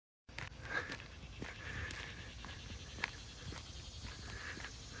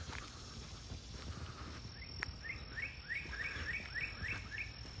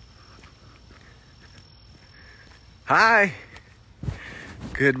Hi.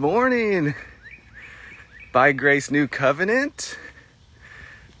 Good morning. By Grace New Covenant.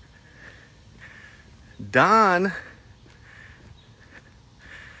 Don.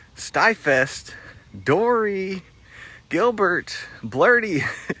 Styfest. Dory. Gilbert. Blurty.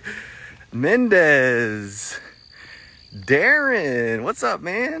 Mendez. Darren. What's up,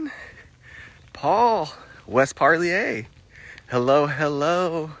 man? Paul. West Parlier. Hello,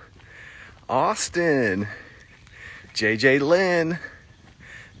 hello. Austin. JJ Lynn.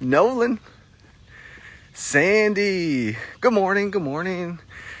 Nolan. Sandy. Good morning, good morning.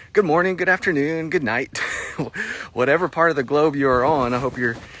 Good morning, good afternoon, good night. Whatever part of the globe you are on, I hope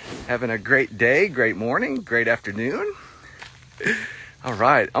you're having a great day, great morning, great afternoon. All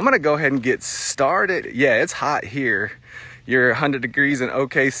right, I'm going to go ahead and get started. Yeah, it's hot here. You're 100 degrees in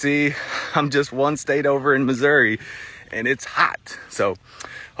OKC. I'm just one state over in Missouri, and it's hot. So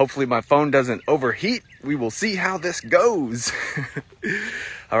hopefully my phone doesn't overheat. We will see how this goes.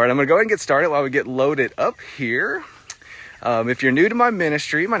 All right, I'm going to go ahead and get started while we get loaded up here. If you're new to my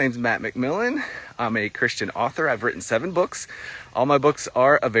ministry, my name's Matt McMillen. I'm a Christian author. I've written 7 books. All my books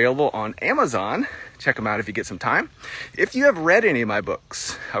are available on Amazon. Check them out if you get some time. If you have read any of my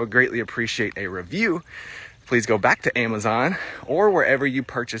books, I would greatly appreciate a review. Please go back to Amazon or wherever you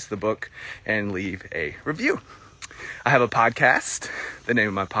purchase the book and leave a review. I have a podcast. The name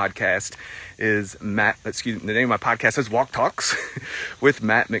of my podcast is Walk Talks with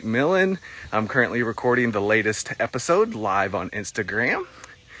Matt McMillen. I'm currently recording the latest episode live on Instagram.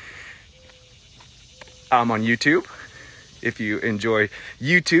 I'm on YouTube. If you enjoy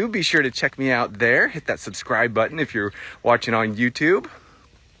YouTube, be sure to check me out there. Hit that subscribe button if you're watching on YouTube.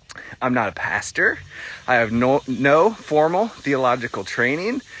 I'm not a pastor. I have no formal theological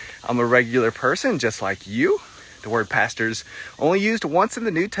training. I'm a regular person just like you. The word pastor's only used once in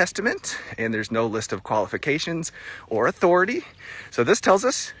the New Testament, and there's no list of qualifications or authority. So this tells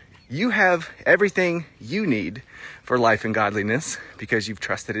us you have everything you need for life and godliness because you've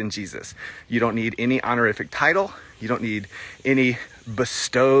trusted in Jesus. You don't need any honorific title. You don't need any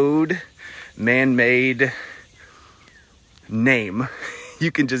bestowed, man-made name.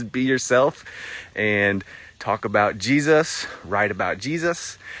 You can just be yourself and talk about Jesus, write about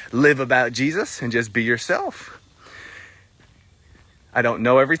Jesus, live about Jesus, and just be yourself. I don't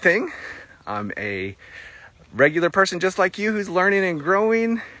know everything. I'm a regular person just like you who's learning and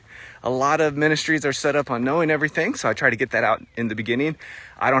growing. A lot of ministries are set up on knowing everything, so I try to get that out in the beginning.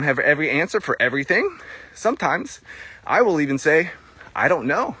 I don't have every answer for everything. Sometimes I will even say, I don't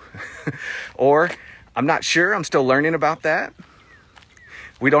know. Or I'm not sure, I'm still learning about that.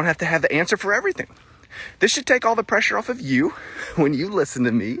 We don't have to have the answer for everything. This should take all the pressure off of you when you listen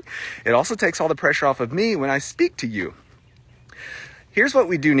to me. It also takes all the pressure off of me when I speak to you. Here's what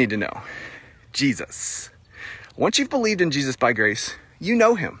we do need to know. Jesus. Once you've believed in Jesus by grace, you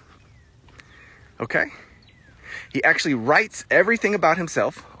know him. Okay? He actually writes everything about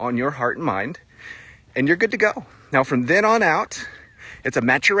himself on your heart and mind, and you're good to go. Now, from then on out, it's a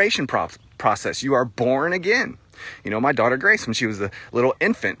maturation process. You are born again. You know, my daughter Grace, when she was a little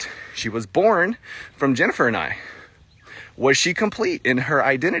infant, she was born from Jennifer and I. Was she complete in her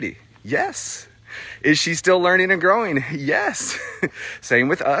identity? Yes. Is she still learning and growing? Yes. Same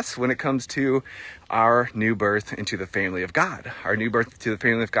with us when it comes to our new birth into the family of God. Our new birth to the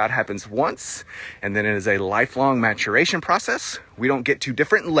family of God happens once, and then it is a lifelong maturation process. We don't get to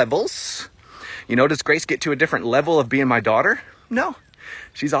different levels. You know, does Grace get to a different level of being my daughter? No.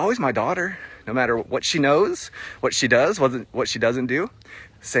 She's always my daughter, no matter what she knows, what she does, what she doesn't do.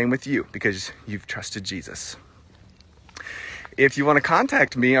 Same with you, because you've trusted Jesus. If you want to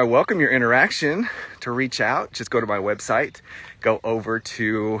contact me, I welcome your interaction. To reach out, just go to my website, go over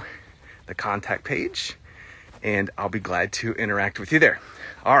to the contact page, and I'll be glad to interact with you there.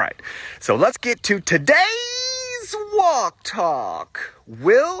 All right, so let's get to today's Walk Talk.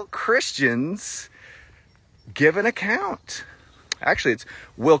 Will Christians give an account? Actually, it's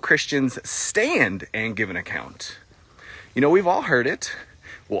will Christians stand and give an account? You know, we've all heard it.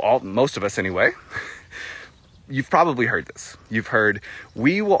 Well, most of us anyway. You've probably heard this. You've heard,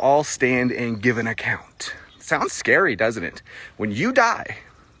 we will all stand and give an account. Sounds scary, doesn't it? When you die,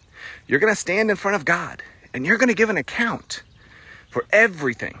 you're going to stand in front of God and you're going to give an account for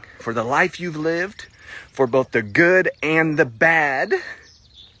everything, for the life you've lived, for both the good and the bad.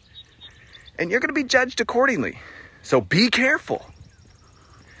 And you're going to be judged accordingly. So be careful.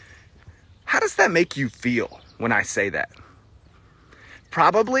 How does that make you feel when I say that?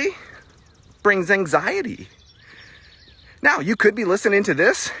 Probably brings anxiety. Now, you could be listening to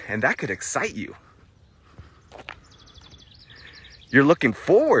this, and that could excite you. You're looking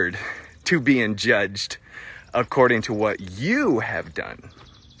forward to being judged according to what you have done.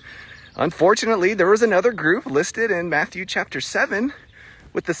 Unfortunately, there was another group listed in Matthew chapter 7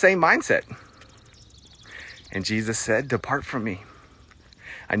 with the same mindset. And Jesus said, "Depart from me.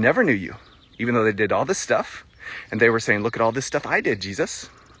 I never knew you." Even though they did all this stuff, and they were saying, "Look at all this stuff I did, Jesus."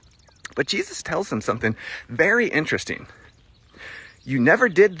 But Jesus tells them something very interesting. You never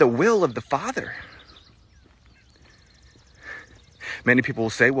did the will of the Father. Many people will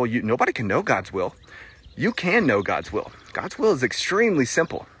say, well, nobody can know God's will. You can know God's will. God's will is extremely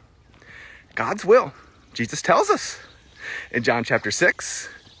simple. God's will, Jesus tells us in John chapter 6,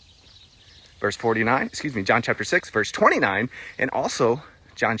 verse 49, John chapter 6, verse 29, and also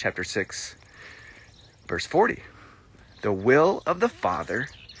John chapter 6, verse 40. The will of the Father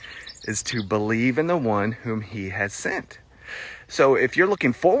is to believe in the one whom he has sent. So if you're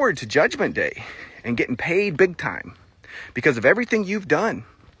looking forward to Judgment Day and getting paid big time because of everything you've done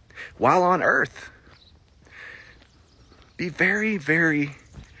while on earth, be very, very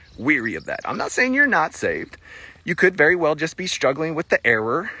weary of that. I'm not saying you're not saved. You could very well just be struggling with the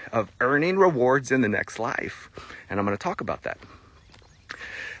error of earning rewards in the next life. And I'm going to talk about that.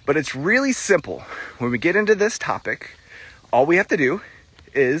 But it's really simple. When we get into this topic, all we have to do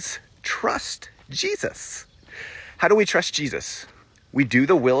is trust Jesus. How do we trust Jesus? We do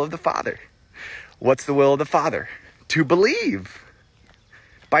the will of the Father. What's the will of the Father? To believe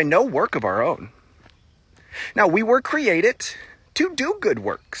by no work of our own. Now, we were created to do good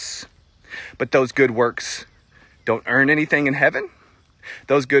works, but those good works don't earn anything in heaven.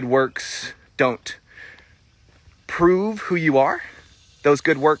 Those good works don't prove who you are. Those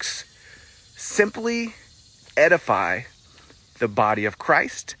good works simply edify the body of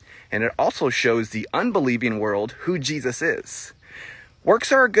Christ, and it also shows the unbelieving world who Jesus is.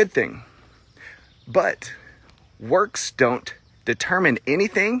 Works are a good thing, but works don't determine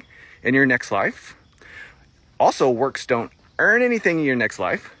anything in your next life. Also, works don't earn anything in your next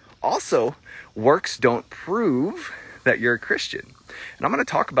life. Also, works don't prove that you're a Christian. And I'm going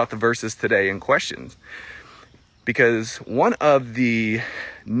to talk about the verses today in questions, because one of the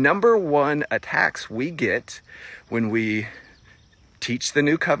number one attacks we get when we teach the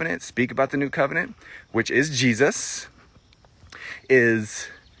new covenant, speak about the new covenant, which is Jesus, is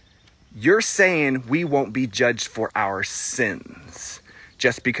you're saying we won't be judged for our sins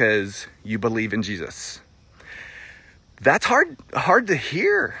just because you believe in Jesus. That's hard to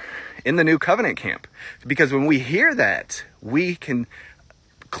hear in the new covenant camp, because when we hear that, we can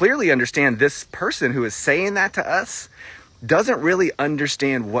clearly understand this person who is saying that to us doesn't really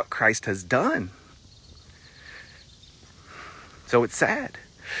understand what Christ has done. So it's sad.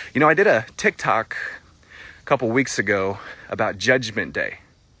 I did a TikTok a couple weeks ago about Judgment Day.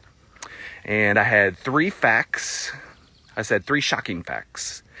 And I had 3 facts. I said 3 shocking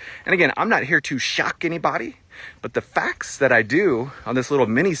facts. And again, I'm not here to shock anybody, but the facts that I do on this little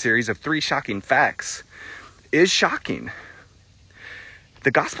mini series of 3 shocking facts is shocking.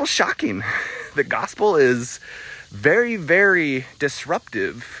 The gospel's shocking. The gospel is very, very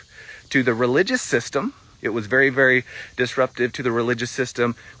disruptive to the religious system. It was very, very disruptive to the religious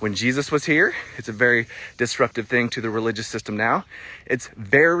system when Jesus was here. It's a very disruptive thing to the religious system now. It's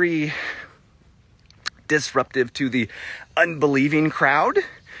very disruptive to the unbelieving crowd.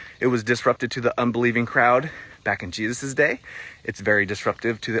 It was disruptive to the unbelieving crowd back in Jesus' day. It's very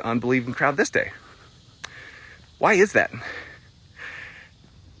disruptive to the unbelieving crowd this day. Why is that?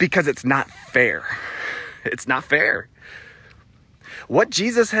 Because it's not fair. It's not fair. What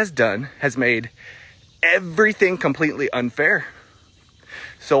Jesus has done has made everything completely unfair.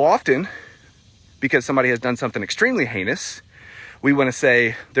 So often, because somebody has done something extremely heinous, we want to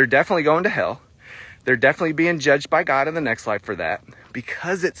say they're definitely going to hell. They're definitely being judged by God in the next life for that,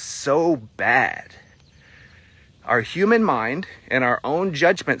 because it's so bad. Our human mind and our own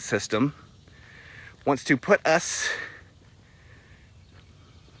judgment system wants to put us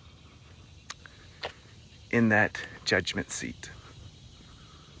in that judgment seat.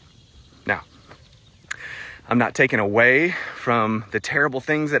 Now, I'm not taking away from the terrible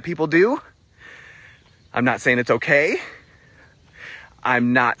things that people do. I'm not saying it's okay.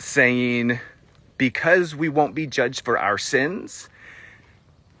 I'm not saying because we won't be judged for our sins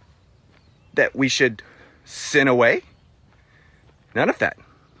that we should sin away. None of that.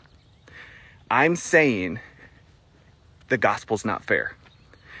 I'm saying the gospel's not fair.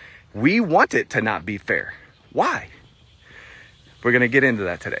 We want it to not be fair. Why? We're going to get into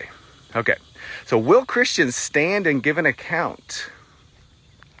that today. Okay. So will Christians stand and give an account?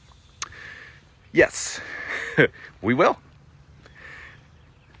 Yes, we will.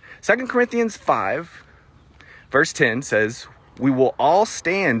 2 Corinthians 5, verse 10 says, we will all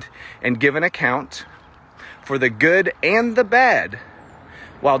stand and give an account for the good and the bad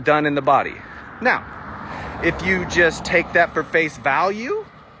while done in the body. Now, if you just take that for face value,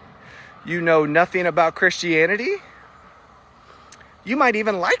 you know nothing about Christianity, you might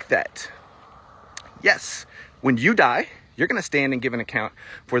even like that. Yes, when you die, you're going to stand and give an account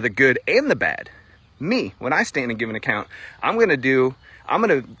for the good and the bad. Me, when I stand and give an account, I'm going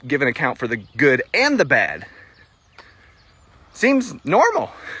to give an account for the good and the bad. Seems normal,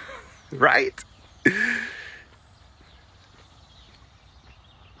 right?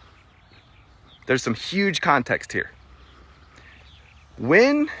 There's some huge context here.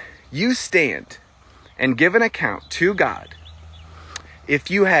 When you stand and give an account to God,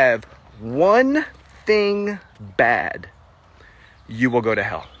 if you have one thing bad, you will go to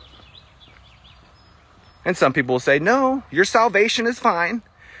hell. And some people will say, no, your salvation is fine.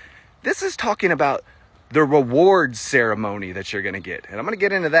 This is talking about the reward ceremony that you're going to get. And I'm going to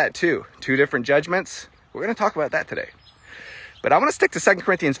get into that too. 2 different judgments. We're going to talk about that today. But I want to stick to 2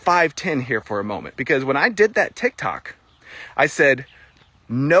 Corinthians 5:10 here for a moment. Because when I did that TikTok, I said,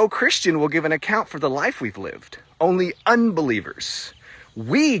 no Christian will give an account for the life we've lived. Only unbelievers.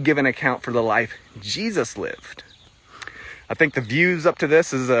 We give an account for the life Jesus lived. I think the views up to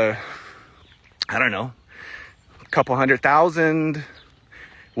this is a couple 100,000,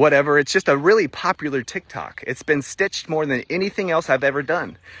 whatever. It's just a really popular TikTok. It's been stitched more than anything else I've ever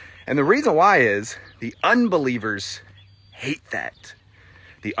done. And the reason why is the unbelievers hate that.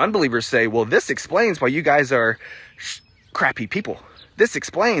 The unbelievers say, well, this explains why you guys are crappy people. This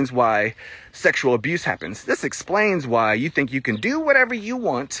explains why sexual abuse happens. This explains why you think you can do whatever you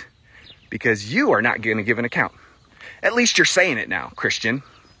want because you are not going to give an account. At least you're saying it now, Christian.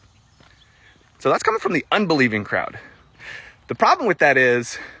 So that's coming from the unbelieving crowd. The problem with that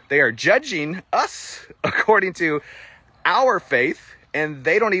is they are judging us according to our faith, and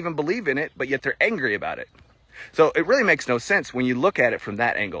they don't even believe in it, but yet they're angry about it. So it really makes no sense when you look at it from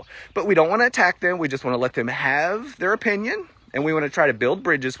that angle. But we don't want to attack them. We just want to let them have their opinion, and we want to try to build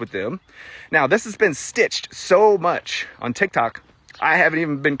bridges with them. Now, this has been stitched so much on TikTok, I haven't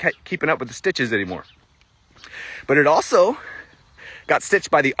even been keeping up with the stitches anymore. But it also got stitched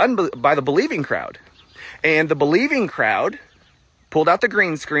by the believing crowd. And the believing crowd pulled out the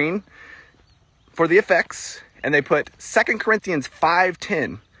green screen for the effects, and they put 2 Corinthians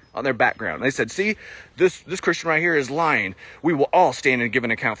 5:10 on their background. They said, see, this Christian right here is lying. We will all stand and give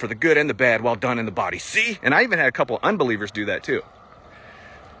an account for the good and the bad while done in the body. See? And I even had a couple unbelievers do that too.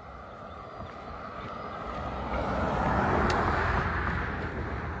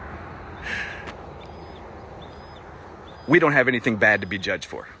 We don't have anything bad to be judged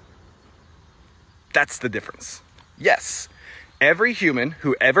for. That's the difference. Yes, every human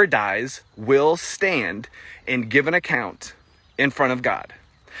who ever dies will stand and give an account in front of God.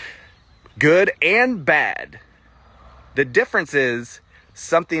 Good and bad. The difference is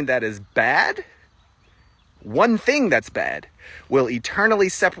something that is bad, one thing that's bad, will eternally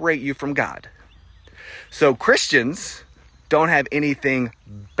separate you from God. So Christians don't have anything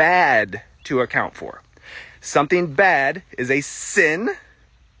bad to account for. Something bad is a sin.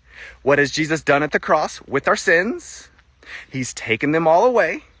 What has Jesus done at the cross with our sins? He's taken them all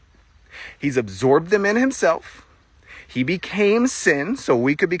away. He's absorbed them in himself. He became sin so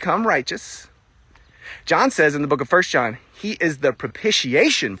we could become righteous. John says in the book of 1 John, he is the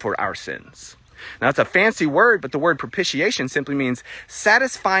propitiation for our sins. Now, it's a fancy word, but the word propitiation simply means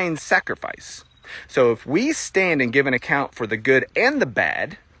satisfying sacrifice. So if we stand and give an account for the good and the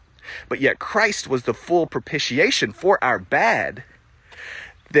bad, but yet Christ was the full propitiation for our bad,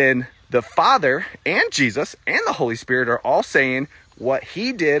 then the Father and Jesus and the Holy Spirit are all saying what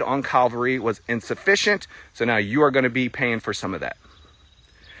he did on Calvary was insufficient, so now you are going to be paying for some of that.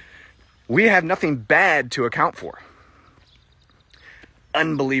 We have nothing bad to account for.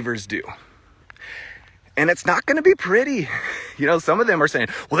 Unbelievers do. And it's not going to be pretty. You know, some of them are saying,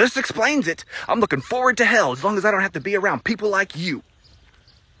 well, this explains it. I'm looking forward to hell as long as I don't have to be around people like you.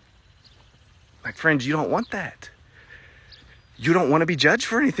 My friends, you don't want that. You don't want to be judged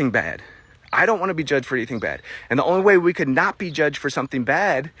for anything bad. I don't want to be judged for anything bad. And the only way we could not be judged for something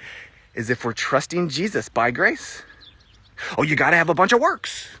bad is if we're trusting Jesus by grace. Oh, you got to have a bunch of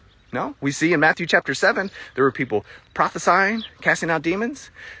works. No, we see in Matthew chapter 7, there were people prophesying, casting out demons,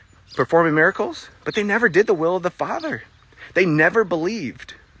 performing miracles, but they never did the will of the Father. They never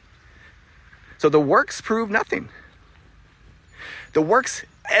believed. So the works prove nothing. The works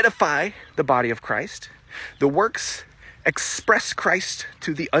edify the body of Christ. The works express Christ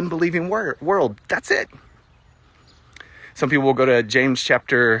to the unbelieving world. That's it. Some people will go to James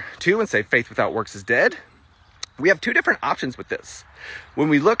chapter 2 and say faith without works is dead. We have two different options with this. When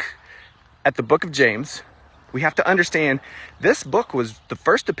we look at the book of James, we have to understand this book was the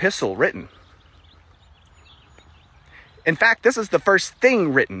first epistle written. In fact, this is the first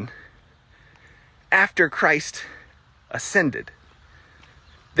thing written after Christ ascended.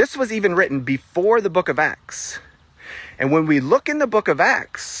 This was even written before the book of Acts. And when we look in the book of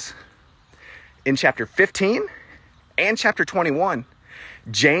Acts, in chapter 15 and chapter 21,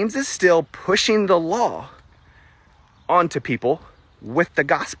 James is still pushing the law onto people with the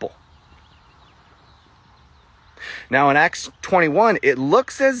gospel. Now in Acts 21, it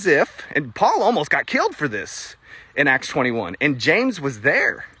looks as if, and Paul almost got killed for this in Acts 21, and James was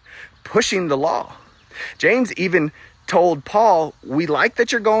there pushing the law. James even told Paul, we like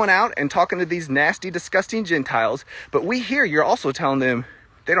that you're going out and talking to these nasty, disgusting Gentiles, but we hear you're also telling them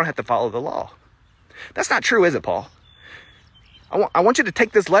they don't have to follow the law. That's not true, is it, Paul? I want you to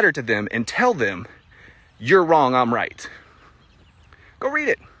take this letter to them and tell them, you're wrong, I'm right. Go read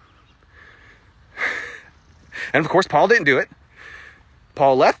it. And of course, Paul didn't do it.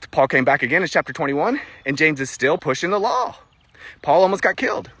 Paul left. Paul came back again in chapter 21, and James is still pushing the law. Paul almost got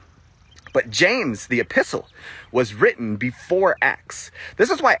killed. But James, the epistle, was written before Acts. This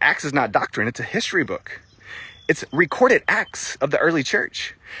is why Acts is not doctrine. It's a history book. It's recorded acts of the early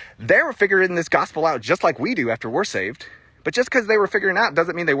church. They were figuring this gospel out just like we do after we're saved. But just because they were figuring it out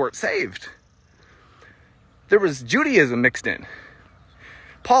doesn't mean they weren't saved. There was Judaism mixed in.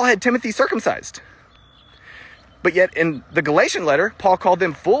 Paul had Timothy circumcised. But yet in the Galatian letter, Paul called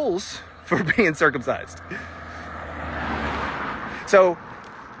them fools for being circumcised. So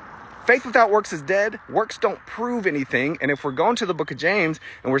faith without works is dead. Works don't prove anything. And if we're going to the book of James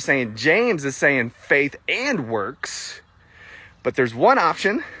and we're saying James is saying faith and works, but there's one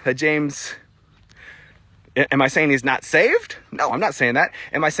option that James... Am I saying he's not saved? No, I'm not saying that.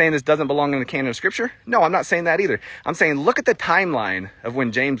 Am I saying this doesn't belong in the canon of Scripture? No, I'm not saying that either. I'm saying look at the timeline of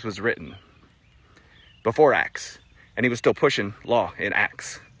when James was written. Before Acts. And he was still pushing law in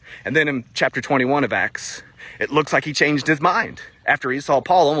Acts. And then in chapter 21 of Acts, it looks like he changed his mind after he saw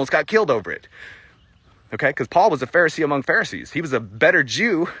Paul almost got killed over it. Okay, because Paul was a Pharisee among Pharisees. He was a better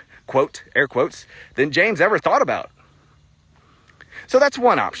Jew, quote, air quotes, than James ever thought about. So that's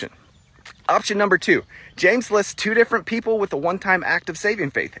one option. Option number 2, James lists 2 different people with a one-time act of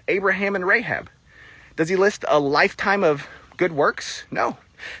saving faith, Abraham and Rahab. Does he list a lifetime of good works? No.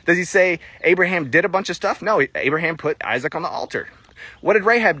 Does he say Abraham did a bunch of stuff? No, Abraham put Isaac on the altar. What did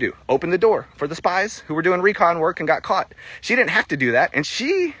Rahab do? Open the door for the spies who were doing recon work and got caught. She didn't have to do that, and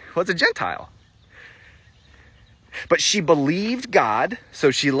she was a Gentile. But she believed God,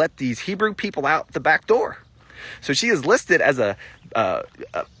 so she let these Hebrew people out the back door. So she is listed as a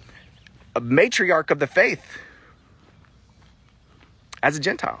matriarch of the faith as a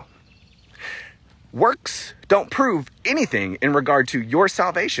Gentile. Works don't prove anything in regard to your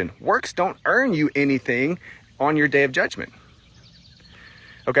salvation. Works don't earn you anything on your day of judgment.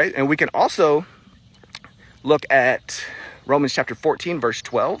 Okay, and we can also look at Romans chapter 14, verse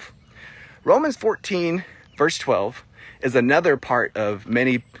 12. Romans 14, verse 12 is another part of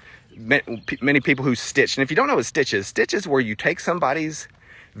many people who stitch. And if you don't know what stitch is where you take somebody's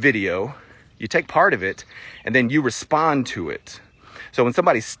video, you take part of it, and then you respond to it. So when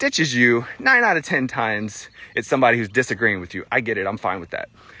somebody stitches you, 9 out of 10 times, it's somebody who's disagreeing with you. I get it. I'm fine with that.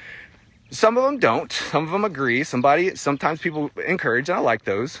 Some of them don't. Some of them agree. Sometimes people encourage, and I like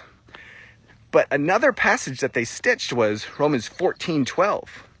those. But another passage that they stitched was Romans 14:12.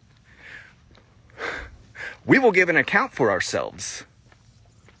 We will give an account for ourselves.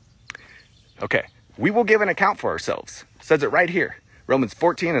 Okay, we will give an account for ourselves. It says it right here. Romans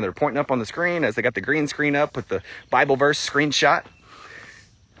 14, and they're pointing up on the screen as they got the green screen up with the Bible verse screenshot.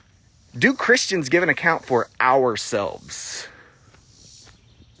 Do Christians give an account for ourselves?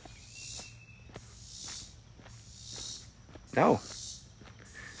 No.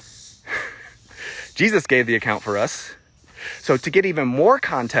 Jesus gave the account for us. So to get even more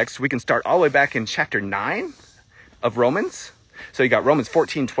context, we can start all the way back in chapter 9 of Romans. So you got Romans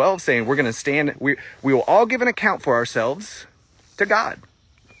 14:12 saying we're going to stand, we will all give an account for ourselves to God.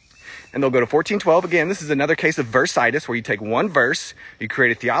 And they'll go to 14:12 again. This is another case of versitis, where you take one verse, you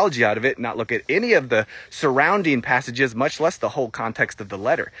create a theology out of it, not look at any of the surrounding passages, much less the whole context of the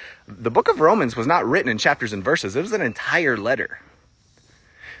letter. The book of Romans was not written in chapters and verses. It was an entire letter.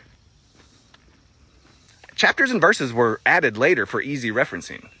 Chapters and verses were added later for easy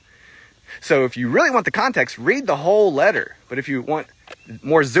referencing. So if you really want the context, read the whole letter. But if you want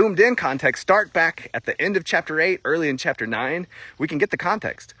more zoomed in context, start back at the end of chapter 8, early in chapter 9. We can get the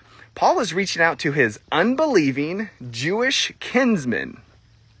context. Paul is reaching out to his unbelieving Jewish kinsmen.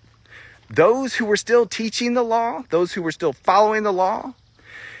 Those who were still teaching the law, those who were still following the law.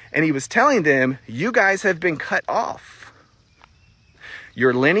 And he was telling them, you guys have been cut off.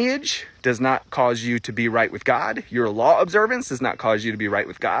 Your lineage does not cause you to be right with God. Your law observance does not cause you to be right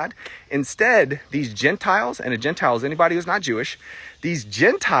with God. Instead, these Gentiles, and a Gentile is anybody who's not Jewish, these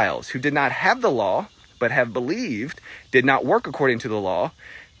Gentiles who did not have the law, but have believed, did not work according to the law,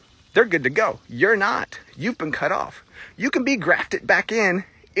 they're good to go. You're not. You've been cut off. You can be grafted back in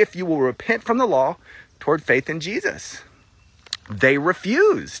if you will repent from the law toward faith in Jesus. They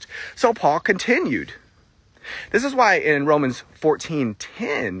refused. So Paul continued. This is why in Romans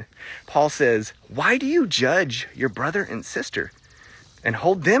 14:10, Paul says, why do you judge your brother and sister and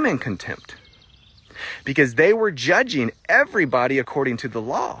hold them in contempt? Because they were judging everybody according to the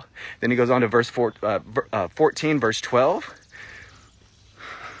law. Then he goes on to verse 14, verse 12.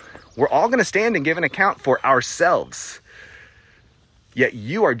 We're all going to stand and give an account for ourselves. Yet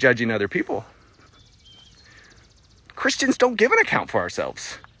you are judging other people. Christians don't give an account for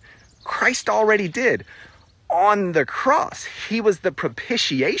ourselves. Christ already did. On the cross, he was the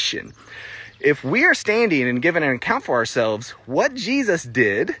propitiation. If we are standing and giving an account for ourselves, what Jesus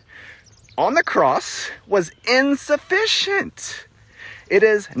did on the cross was insufficient. It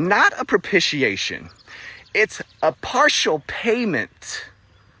is not a propitiation. It's a partial payment.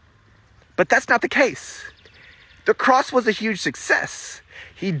 But that's not the case. The cross was a huge success.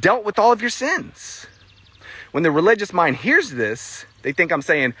 He dealt with all of your sins. When the religious mind hears this, they think I'm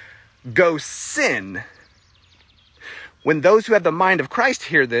saying, go sin. When those who have the mind of Christ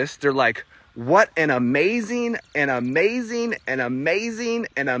hear this, they're like, what an amazing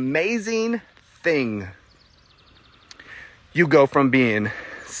thing. You go from being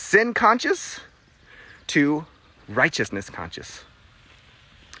sin conscious to righteousness conscious.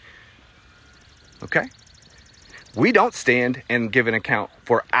 Okay? We don't stand and give an account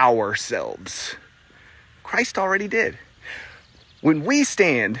for ourselves. Christ already did. When we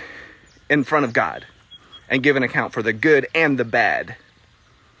stand in front of God and give an account for the good and the bad,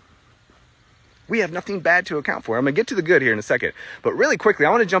 we have nothing bad to account for. I'm going to get to the good here in a second. But really quickly, I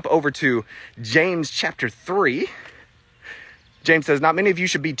want to jump over to James chapter 3. James says, not many of you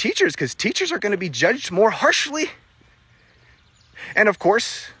should be teachers because teachers are going to be judged more harshly. And of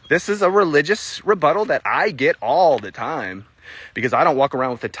course, this is a religious rebuttal that I get all the time because I don't walk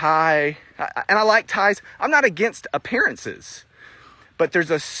around with a tie. And I like ties. I'm not against appearances. But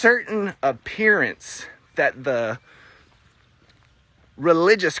there's a certain appearance that the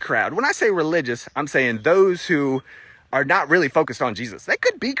religious crowd, when I say religious, I'm saying those who are not really focused on Jesus. They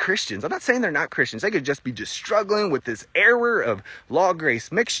could be Christians. I'm not saying they're not Christians. They could just be struggling with this error of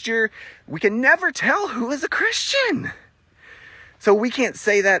law-grace mixture. We can never tell who is a Christian. So we can't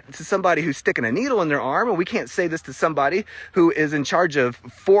say that to somebody who's sticking a needle in their arm, and we can't say this to somebody who is in charge of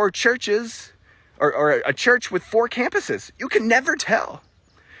 4 churches or a church with 4 campuses. You can never tell.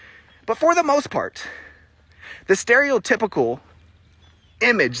 But for the most part, the stereotypical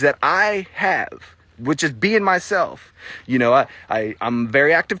image that I have, which is being myself, I'm a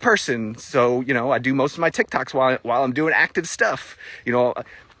very active person. So, I do most of my TikToks while I'm doing active stuff.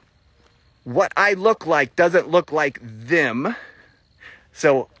 What I look like doesn't look like them.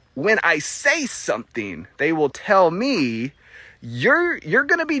 So when I say something, they will tell me, you're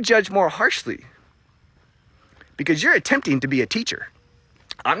going to be judged more harshly because you're attempting to be a teacher.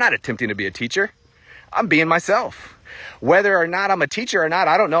 I'm not attempting to be a teacher. I'm being myself. Whether or not I'm a teacher or not,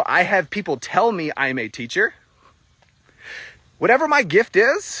 I don't know. I have people tell me I'm a teacher. Whatever my gift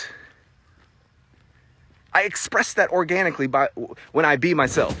is, I express that organically when I be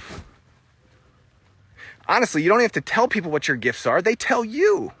myself. Honestly, you don't have to tell people what your gifts are. They tell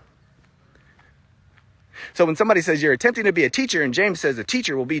you. So when somebody says you're attempting to be a teacher and James says a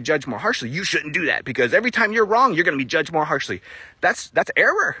teacher will be judged more harshly, you shouldn't do that because every time you're wrong, you're going to be judged more harshly. That's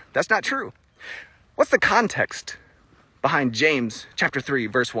error. That's not true. What's the context behind James chapter 3,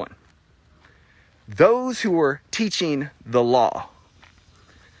 verse 1? Those who were teaching the law.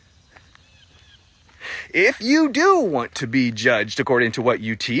 If you do want to be judged according to what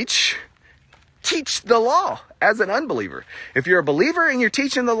you teach the law as an unbeliever. If you're a believer and you're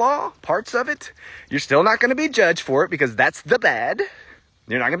teaching the law, parts of it, you're still not going to be judged for it because that's the bad.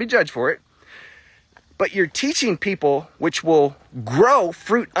 You're not going to be judged for it. But you're teaching people which will grow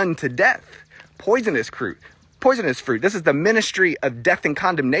fruit unto death. Poisonous fruit. This is the ministry of death and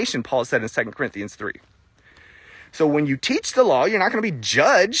condemnation, Paul said in 2 Corinthians 3. So when you teach the law, you're not going to be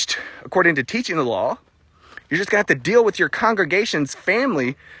judged according to teaching the law. You're just going to have to deal with your congregation's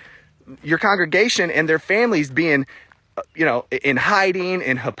family, your congregation and their families being, in hiding,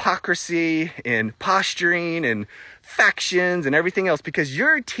 in hypocrisy, in posturing, and factions and everything else because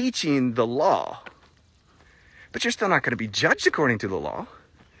you're teaching the law. But you're still not going to be judged according to the law.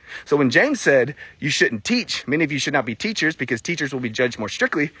 So when James said you shouldn't teach, many of you should not be teachers because teachers will be judged more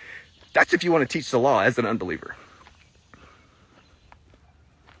strictly, that's if you want to teach the law as an unbeliever.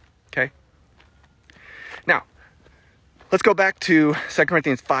 Okay? Now, let's go back to 2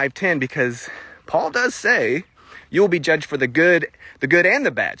 Corinthians 5:10 because Paul does say you will be judged for the good and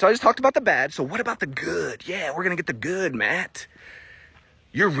the bad. So I just talked about the bad. So what about the good? Yeah, we're going to get the good, Matt.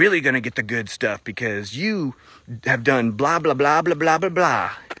 You're really going to get the good stuff because you have done blah, blah, blah, blah, blah, blah,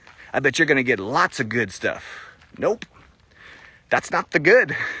 blah. I bet you're going to get lots of good stuff. Nope. That's not the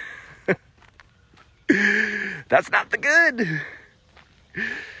good. That's not the good.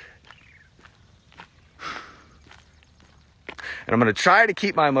 And I'm going to try to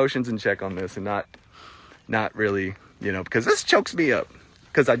keep my emotions in check on this and not really, because this chokes me up.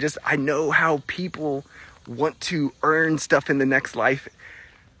 Because I know how people want to earn stuff in the next life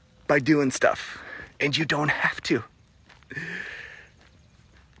by doing stuff. And you don't have to.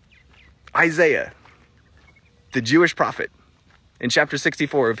 Isaiah, the Jewish prophet, in chapter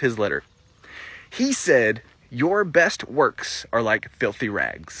 64 of his letter, he said, your best works are like filthy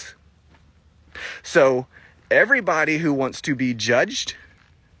rags. So everybody who wants to be judged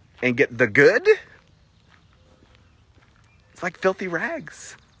and get the good, it's like filthy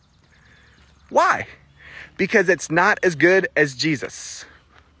rags. Why? Because it's not as good as Jesus.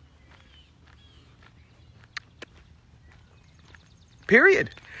 Period.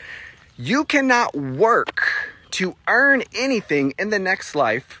 You cannot work to earn anything in the next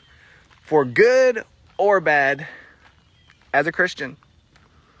life for good or bad as a Christian.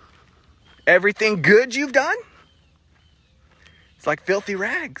 Everything good you've done, it's like filthy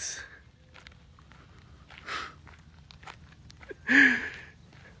rags.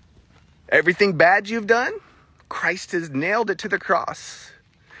 Everything bad you've done, Christ has nailed it to the cross.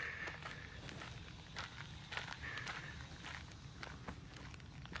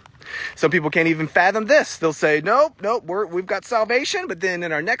 Some people can't even fathom this. They'll say, nope, we've got salvation, but then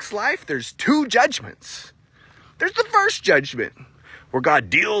in our next life, there's two judgments. There's the first judgment, where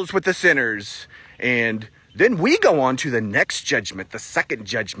God deals with the sinners, and then we go on to the next judgment, the second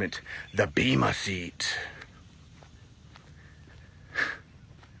judgment, the Bema seat.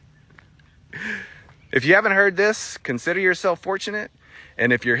 If you haven't heard this, consider yourself fortunate,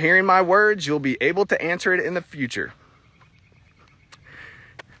 and if you're hearing my words, you'll be able to answer it in the future.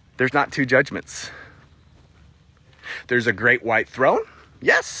 There's not two judgments. There's a great white throne.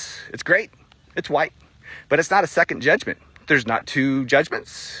 Yes, it's great. It's white. But it's not a second judgment. There's not two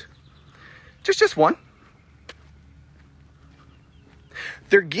judgments. Just one.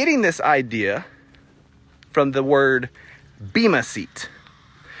 They're getting this idea from the word Bema seat.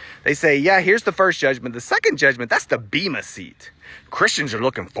 They say, yeah, here's the first judgment. The second judgment, that's the Bema seat. Christians are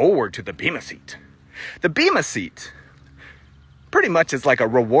looking forward to the Bema seat. The Bema seat pretty much is like a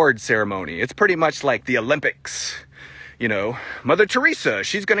reward ceremony. It's pretty much like the Olympics. Mother Teresa,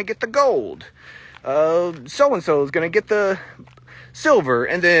 she's going to get the gold. So-and-so is going to get the silver.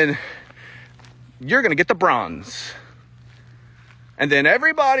 And then you're going to get the bronze. And then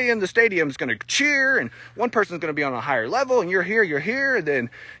everybody in the stadium is going to cheer. And one person's going to be on a higher level. And you're here. And then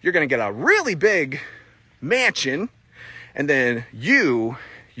you're going to get a really big mansion. And then you're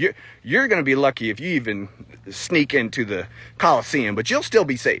going to be lucky if you even sneak into the Coliseum, but you'll still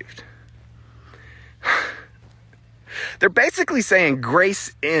be saved. They're basically saying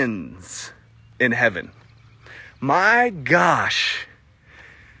grace ends in heaven. My gosh.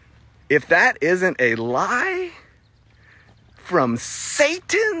 If that isn't a lie from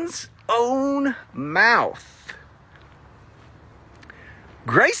Satan's own mouth.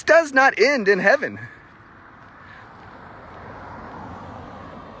 Grace does not end in heaven.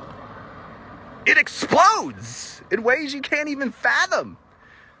 It explodes in ways you can't even fathom.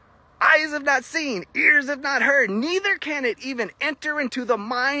 Eyes have not seen, ears have not heard, neither can it even enter into the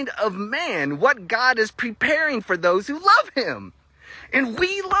mind of man what God is preparing for those who love him. And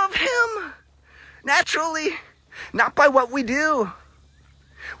we love him naturally, not by what we do.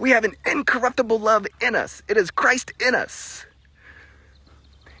 We have an incorruptible love in us. It is Christ in us.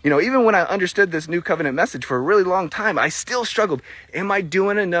 Even when I understood this new covenant message for a really long time, I still struggled. Am I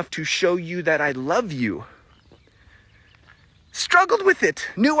doing enough to show you that I love you? Struggled with it.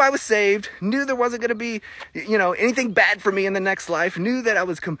 Knew I was saved. Knew there wasn't going to be, anything bad for me in the next life. Knew that I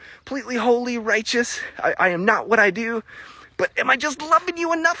was completely holy, righteous. I am not what I do. But am I just loving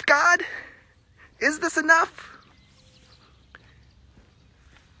you enough, God? Is this enough?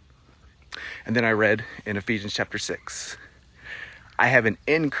 And then I read in Ephesians chapter 6. I have an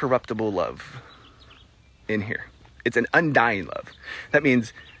incorruptible love in here. It's an undying love. That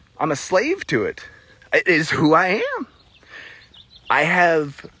means I'm a slave to it. It is who I am. I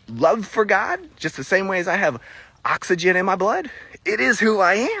have love for God just the same way as I have oxygen in my blood. It is who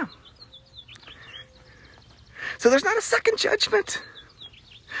I am. So there's not a second judgment.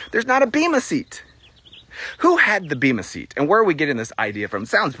 There's not a Bema seat. Who had the Bema seat? And where are we getting this idea from? It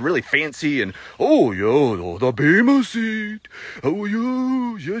sounds really fancy and, oh, yeah, the Bema seat. Oh,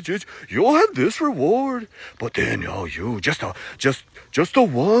 you'll have this reward. But then, you just the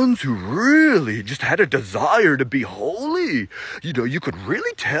ones who really just had a desire to be holy. You could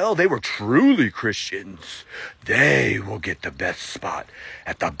really tell they were truly Christians. They will get the best spot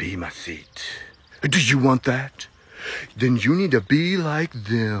at the Bema seat. Do you want that? Then you need to be like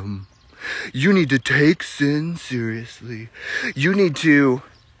them. You need to take sin seriously. You need to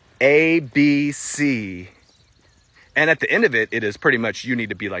A, B, C. And at the end of it, it is pretty much you need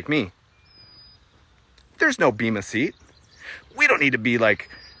to be like me. There's no Bema seat. We don't need to be like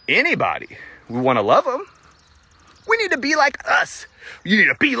anybody. We want to love them. We need to be like us. You need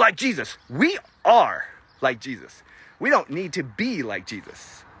to be like Jesus. We are like Jesus. We don't need to be like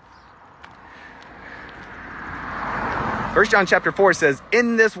Jesus. 1 John chapter 4 says,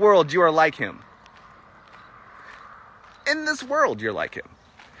 in this world you are like him. In this world you're like him.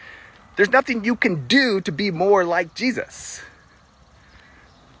 There's nothing you can do to be more like Jesus.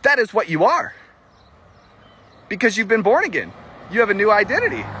 That is what you are. Because you've been born again. You have a new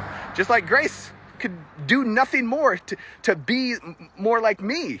identity. Just like Grace could do nothing more to be more like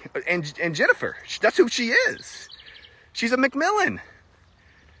me and Jennifer. That's who she is. She's a McMillen.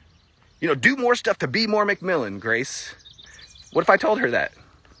 Do more stuff to be more McMillen, Grace. What if I told her that?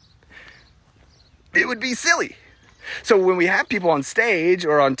 It would be silly. So when we have people on stage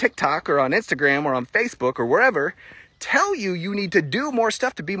or on TikTok or on Instagram or on Facebook or wherever tell you need to do more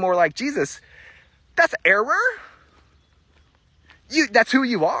stuff to be more like Jesus, that's error. That's who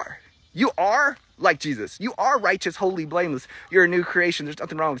you are. You are like Jesus. You are righteous, holy, blameless. You're a new creation. There's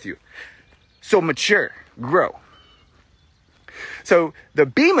nothing wrong with you. So mature, grow. So the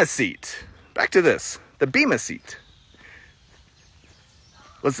Bema seat, back to this, the Bema seat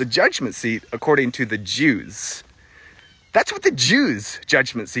was the judgment seat according to the Jews. That's what the Jews'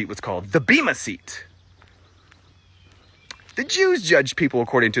 judgment seat was called, the Bema seat. The Jews judged people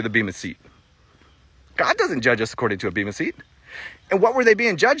according to the Bema seat. God doesn't judge us according to a Bema seat. And what were they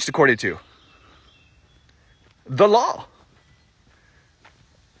being judged according to? The law.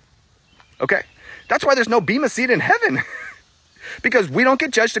 Okay? That's why there's no Bema seat in heaven. Because we don't get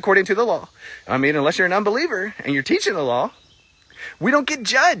judged according to the law. I mean, unless you're an unbeliever and you're teaching the law, we don't get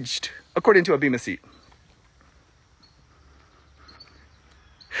judged according to a Bema seat.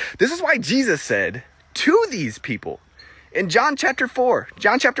 This is why Jesus said to these people in John chapter 5,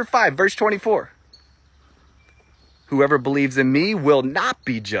 verse 24, whoever believes in me will not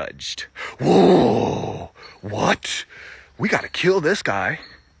be judged. Whoa, what? We got to kill this guy.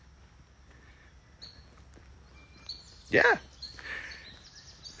 Yeah.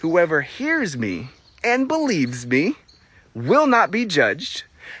 Whoever hears me and believes me will not be judged,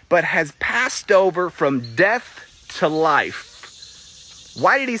 but has passed over from death to life.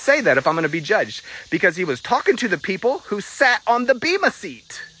 Why did he say that if I'm going to be judged? Because he was talking to the people who sat on the Bema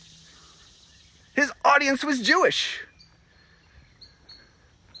seat. His audience was Jewish.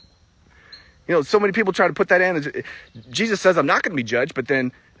 So many people try to put that in. Jesus says, I'm not going to be judged, but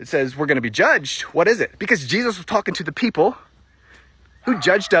then it says we're going to be judged. What is it? Because Jesus was talking to the people who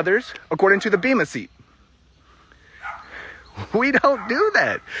judged others according to the Bema seat. We don't do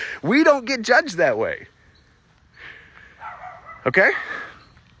that. We don't get judged that way. Okay?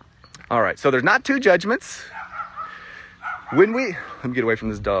 All right, so there's not two judgments. Let me get away from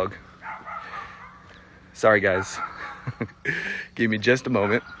this dog. Sorry, guys. Give me just a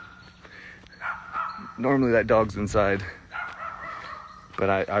moment. Normally that dog's inside.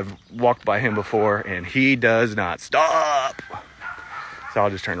 But I've walked by him before, and he does not stop. So I'll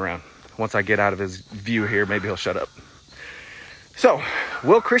just turn around. Once I get out of his view here, maybe he'll shut up. So,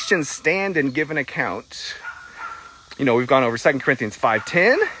 will Christians stand and give an account? We've gone over 2 Corinthians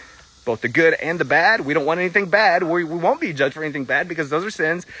 5:10, both the good and the bad. We don't want anything bad. We won't be judged for anything bad because those are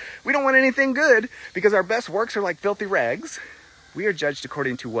sins. We don't want anything good because our best works are like filthy rags. We are judged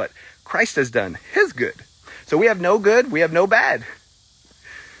according to what Christ has done, his good. So we have no good, we have no bad.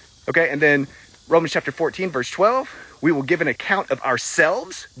 Okay, and then Romans chapter 14, verse 12, we will give an account of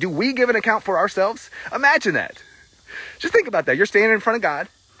ourselves. Do we give an account for ourselves? Imagine that. Just think about that. You're standing in front of God,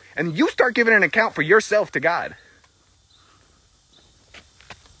 and you start giving an account for yourself to God.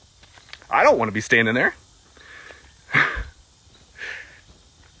 I don't want to be standing there.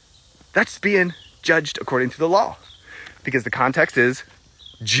 That's being judged according to the law. Because the context is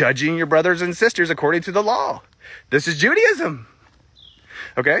judging your brothers and sisters according to the law. This is Judaism.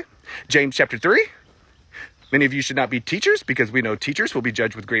 Okay? James chapter 3. Many of you should not be teachers because we know teachers will be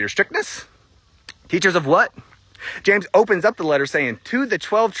judged with greater strictness. Teachers of what? James opens up the letter saying, to the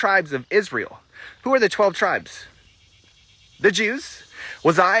 12 tribes of Israel. Who are the 12 tribes? The Jews.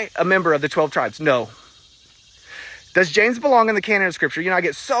 Was I a member of the 12 tribes? No. Does James belong in the canon of Scripture? You know, I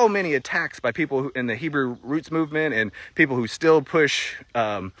get so many attacks by people in the Hebrew roots movement and people who still push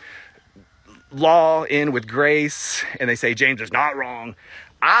law in with grace, and they say James is not wrong.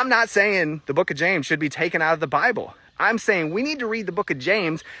 I'm not saying the book of James should be taken out of the Bible. I'm saying we need to read the book of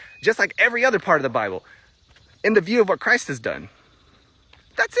James just like every other part of the Bible in the view of what Christ has done.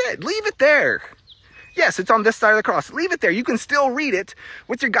 That's it. Leave it there. Yes, it's on this side of the cross. Leave it there. You can still read it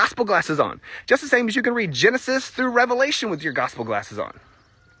with your gospel glasses on. Just the same as you can read Genesis through Revelation with your gospel glasses on.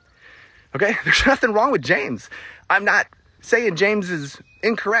 Okay? There's nothing wrong with James. I'm not saying James is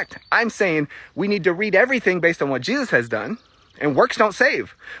incorrect. I'm saying we need to read everything based on what Jesus has done. And works don't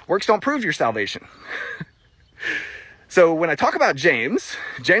save. Works don't prove your salvation. So when I talk about James,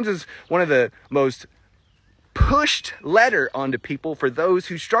 James is one of the most pushed letter onto people for those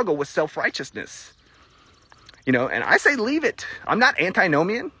who struggle with self-righteousness. You know, and I say leave it. I'm not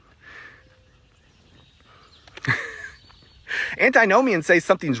antinomian. Antinomians say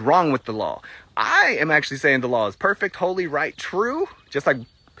something's wrong with the law. I am actually saying the law is perfect, holy, right, true. Just like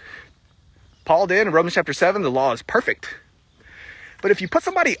Paul did in Romans chapter 7, the law is perfect. But if you put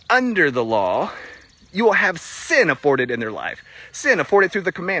somebody under the law, you will have sin afforded in their life. Sin afforded through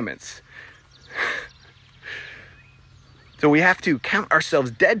the commandments. So we have to count ourselves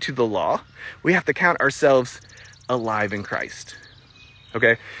dead to the law. We have to count ourselves alive in Christ.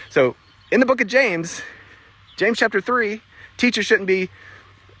 Okay? So in the book of James, James chapter 3, teachers are going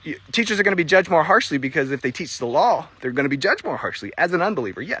to be judged more harshly because if they teach the law, they're going to be judged more harshly as an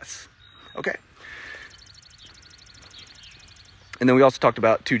unbeliever. Yes. Okay. And then we also talked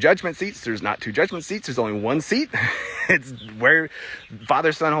about 2 judgment seats. There's not 2 judgment seats. There's only 1 seat. It's where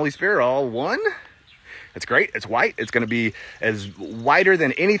Father, Son, Holy Spirit are all one. It's great. It's white. It's going to be as whiter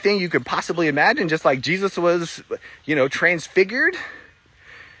than anything you could possibly imagine. Just like Jesus was, transfigured.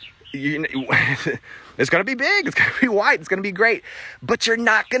 It's going to be big. It's going to be white. It's going to be great. But you're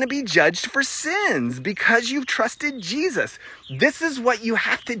not going to be judged for sins because you've trusted Jesus. This is what you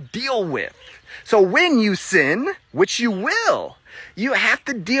have to deal with. So when you sin, which you will, you have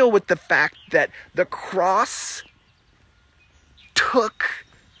to deal with the fact that the cross took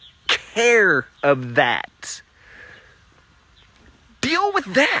care of that. Deal with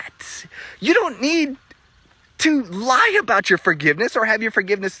that. You don't need to lie about your forgiveness or have your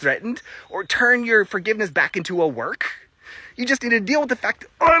forgiveness threatened or turn your forgiveness back into a work. You just need to deal with the fact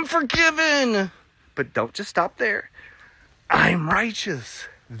that I'm forgiven. But don't just stop there. I'm righteous.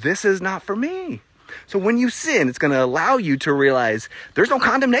 This is not for me. So when you sin, it's going to allow you to realize there's no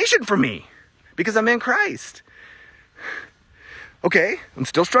condemnation for me because I'm in Christ. Okay, I'm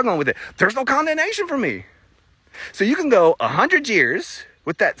still struggling with it. There's no condemnation for me. So you can go 100 years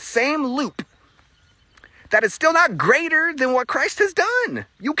with that same loop that is still not greater than what Christ has done.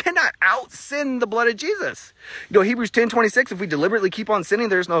 You cannot out-sin the blood of Jesus. Hebrews 10:26, if we deliberately keep on sinning,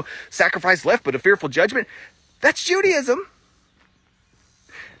 there's no sacrifice left but a fearful judgment. That's Judaism.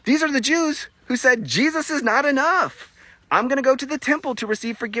 These are the Jews who said, Jesus is not enough. I'm going to go to the temple to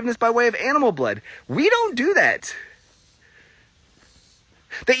receive forgiveness by way of animal blood. We don't do that.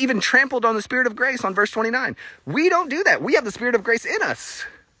 They even trampled on the Spirit of grace on verse 29. We don't do that. We have the Spirit of grace in us.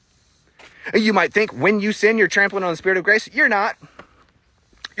 You might think when you sin, you're trampling on the Spirit of grace. You're not.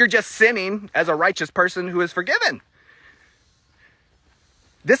 You're just sinning as a righteous person who is forgiven.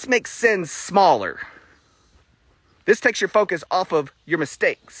 This makes sin smaller. This takes your focus off of your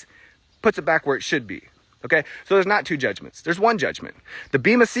mistakes, puts it back where it should be. Okay? So there's not 2 judgments. There's 1 judgment. The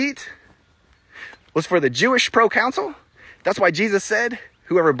Bema seat was for the Jewish proconsul. That's why Jesus said,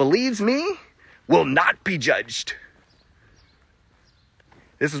 whoever believes me will not be judged.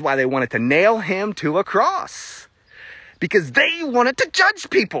 This is why they wanted to nail him to a cross. Because they wanted to judge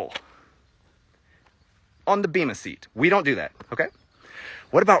people on the Bema seat. We don't do that, okay?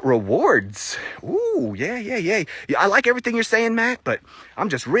 What about rewards? Ooh, yeah. I like everything you're saying, Matt, but I'm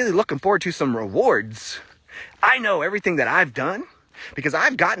just really looking forward to some rewards. I know everything that I've done because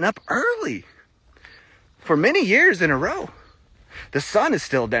I've gotten up early for many years in a row. The sun is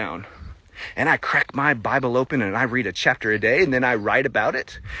still down. And I crack my Bible open and I read a chapter a day and then I write about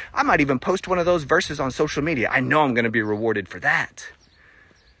it. I might even post one of those verses on social media. I know I'm going to be rewarded for that.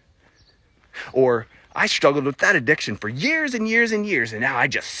 Or I struggled with that addiction for years and years and years and now I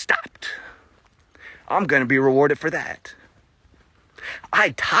just stopped. I'm going to be rewarded for that. I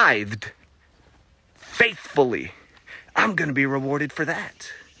tithed faithfully. I'm going to be rewarded for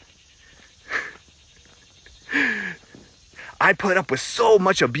that. I put up with so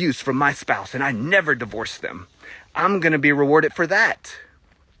much abuse from my spouse and I never divorced them. I'm going to be rewarded for that.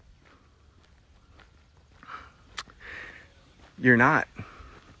 You're not.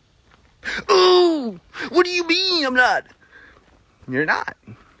 Oh, what do you mean I'm not? You're not.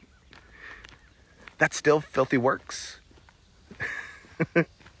 That's still filthy works.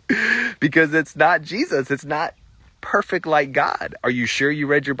 Because it's not Jesus. It's not perfect like God. Are you sure you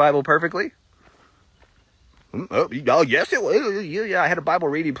read your Bible perfectly? Oh yes, it was. Yeah, I had a Bible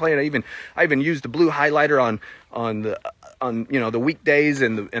reading plan. I even used the blue highlighter on the weekdays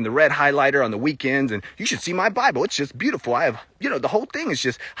and the red highlighter on the weekends. And you should see my Bible. It's just beautiful. I have the whole thing is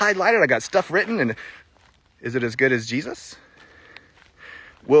just highlighted. I got stuff written. And is it as good as Jesus?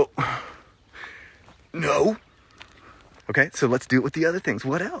 Well, no. Okay, so let's do it with the other things.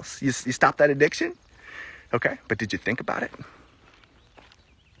 What else? You stop that addiction? Okay, but did you think about it?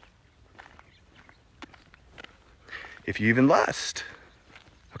 If you even lust.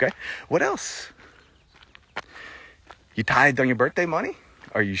 Okay, what else? You tithed on your birthday money?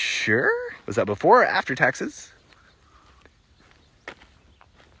 Are you sure? Was that before or after taxes?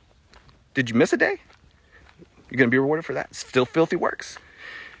 Did you miss a day? You're going to be rewarded for that. Still filthy works.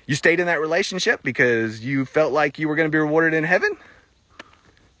 You stayed in that relationship because you felt like you were going to be rewarded in heaven?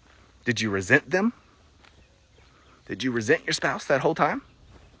 Did you resent them? Did you resent your spouse that whole time?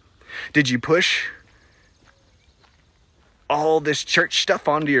 Did you push all this church stuff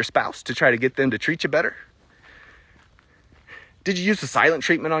onto your spouse to try to get them to treat you better? Did you use the silent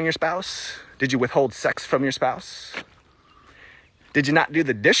treatment on your spouse? Did you withhold sex from your spouse? Did you not do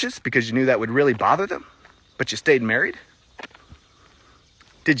the dishes because you knew that would really bother them, but you stayed married?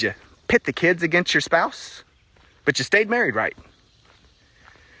 Did you pit the kids against your spouse, but you stayed married, right?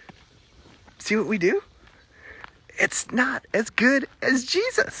 See what we do? It's not as good as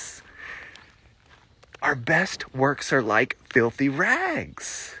Jesus. Our best works are like filthy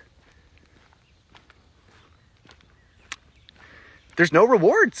rags. There's no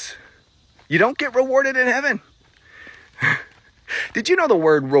rewards. You don't get rewarded in heaven. Did you know the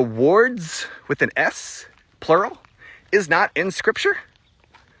word rewards with an S, plural, is not in Scripture?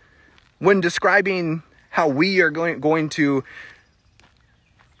 When describing how we are going to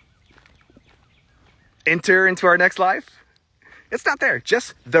enter into our next life, it's not there.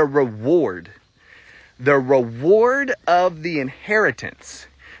 Just the reward. The reward of the inheritance.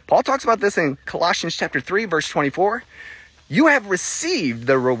 Paul talks about this in Colossians chapter 3, verse 24. You have received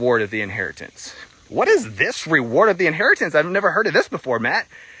the reward of the inheritance. What is this reward of the inheritance? I've never heard of this before, Matt.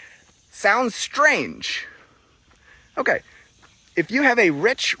 Sounds strange. Okay, if you have a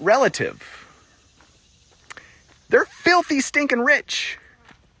rich relative, they're filthy, stinking rich.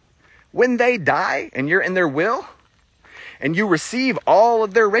 When they die and you're in their will and you receive all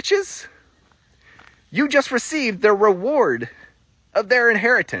of their riches, you just received the reward of their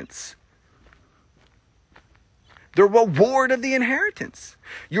inheritance. The reward of the inheritance.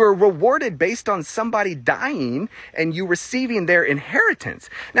 You're rewarded based on somebody dying and you receiving their inheritance.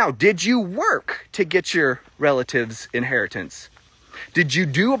 Now, did you work to get your relative's inheritance? Did you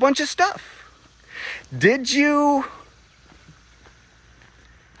do a bunch of stuff? Did you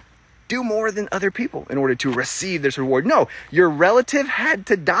do more than other people in order to receive this reward? No, your relative had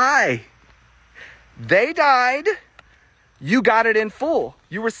to die. They died. You got it in full.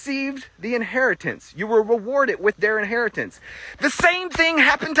 You received the inheritance. You were rewarded with their inheritance. The same thing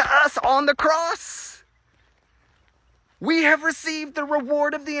happened to us on the cross. We have received the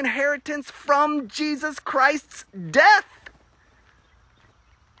reward of the inheritance from Jesus Christ's death.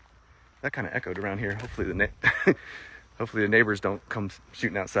 That kind of echoed around here. Hopefully the neighbors don't come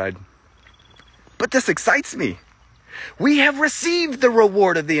shooting outside. But this excites me. We have received the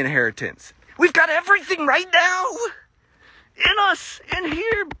reward of the inheritance. We've got everything right now. In us, in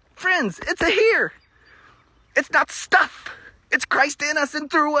here, friends, it's a here. It's not stuff. It's Christ in us and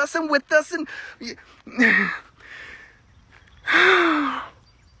through us and with us. And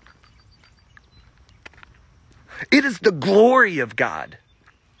it is the glory of God.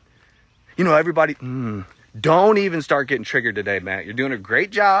 You know, everybody, don't even start getting triggered today, Matt. You're doing a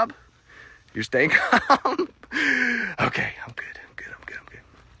great job. You're staying calm. Okay, I'm good.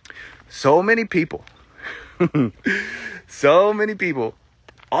 So many people. So many people.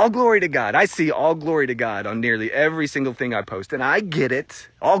 All glory to God. I see all glory to God on nearly every single thing I post. And I get it.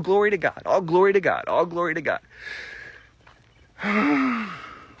 All glory to God. All glory to God. All glory to God.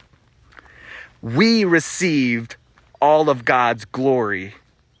 We received all of God's glory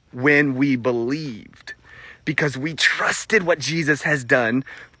when we believed. Because we trusted what Jesus has done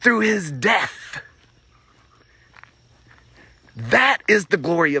through his death. That is the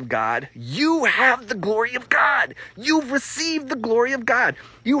glory of God. You have the glory of God. You've received the glory of God.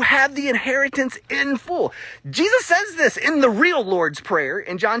 You have the inheritance in full. Jesus says this in the real Lord's Prayer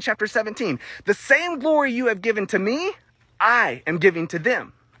in John chapter 17. The same glory you have given to me, I am giving to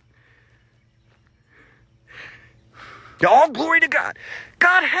them. All glory to God.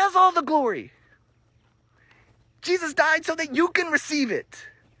 God has all the glory. Jesus died so that you can receive it.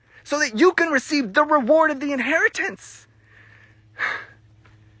 So that you can receive the reward of the inheritance.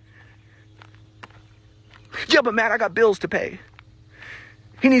 Yeah, but Matt, I got bills to pay.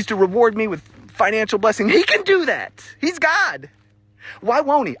 He needs to reward me with financial blessing. He can do that. He's God. Why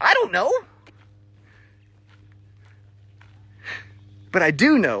won't he? I don't know. But I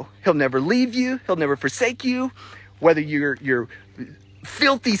do know he'll never leave you. He'll never forsake you. Whether you're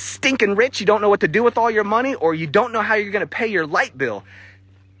filthy, stinking rich, you don't know what to do with all your money, or you don't know how you're going to pay your light bill.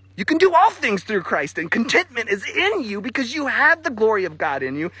 You can do all things through Christ, and contentment is in you because you have the glory of God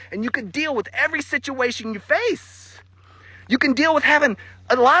in you, and you can deal with every situation you face. You can deal with having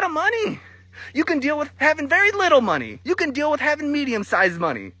a lot of money. You can deal with having very little money. You can deal with having medium-sized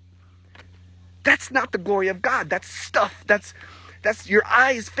money. That's not the glory of God. That's stuff. That's your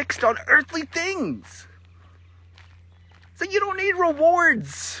eyes fixed on earthly things. So you don't need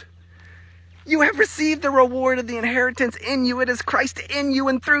rewards. You have received the reward of the inheritance in you. It is Christ in you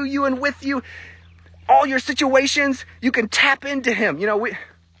and through you and with you. All your situations, you can tap into him. You know,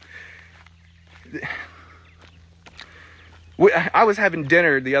 I was having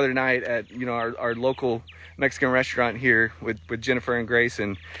dinner the other night at, our local Mexican restaurant here with Jennifer and Grace.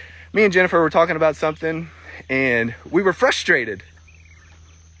 And me and Jennifer were talking about something, and we were frustrated.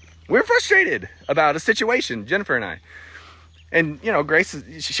 We were frustrated about a situation, Jennifer and I. And, Grace,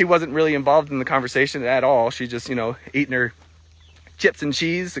 she wasn't really involved in the conversation at all. She just, eating her chips and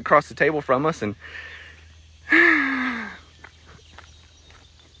cheese across the table from us. And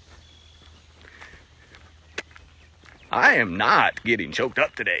I am not getting choked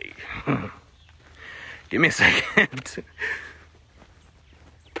up today. Give me a second.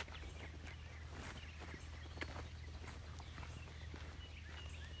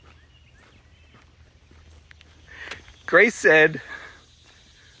 Grace said,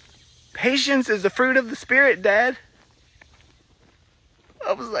 patience is the fruit of the Spirit, Dad.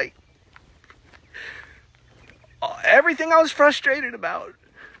 I was like, everything I was frustrated about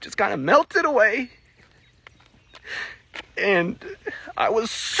just kind of melted away. And I was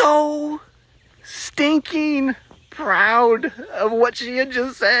so stinking proud of what she had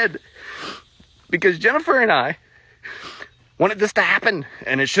just said. Because Jennifer and I wanted this to happen,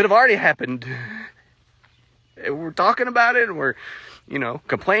 and it should have already happened. We're talking about it, and we're,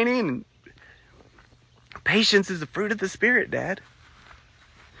 complaining. And patience is the fruit of the Spirit, Dad.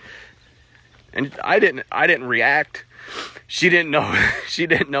 And I didn't react. She didn't know. She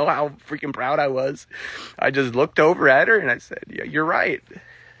didn't know how freaking proud I was. I just looked over at her and I said, "Yeah, you're right."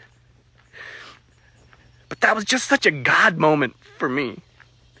 But that was just such a God moment for me.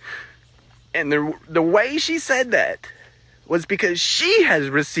 And the way she said that was because she has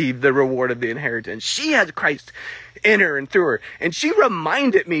received the reward of the inheritance. She has Christ in her and through her. And she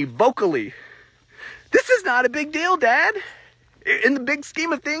reminded me vocally, this is not a big deal, Dad. In the big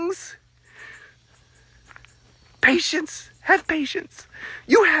scheme of things, patience, have patience.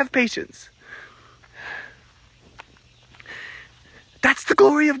 You have patience. That's the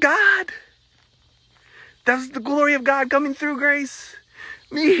glory of God. That's the glory of God coming through Grace.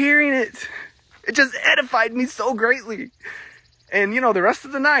 Me hearing it. It just edified me so greatly. And, the rest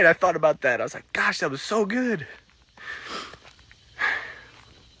of the night I thought about that. I was like, gosh, that was so good.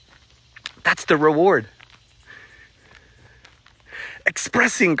 That's the reward.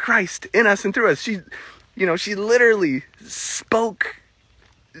 Expressing Christ in us and through us. She literally spoke.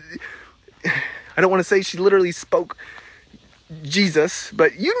 I don't want to say she literally spoke Jesus,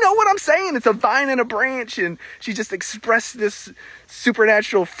 but you know what I'm saying. It's a vine and a branch, and she just expressed this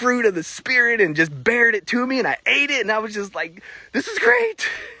supernatural fruit of the Spirit and just bared it to me, and I ate it, and I was just like, this is great.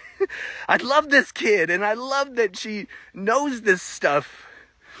 I love this kid, and I love that she knows this stuff,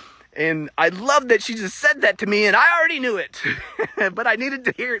 and I love that she just said that to me, and I already knew it, but I needed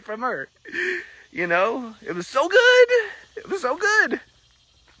to hear it from her. It was so good. It was so good.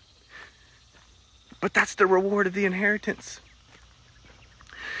 But that's the reward of the inheritance.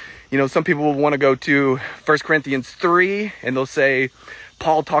 Some people will want to go to 1 Corinthians 3 and they'll say,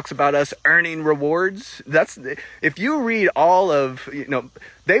 Paul talks about us earning rewards. If you read all of,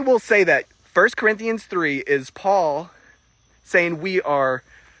 they will say that 1 Corinthians 3 is Paul saying we are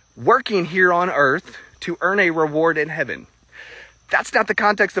working here on earth to earn a reward in heaven. That's not the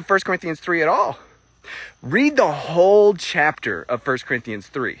context of 1 Corinthians 3 at all. Read the whole chapter of 1 Corinthians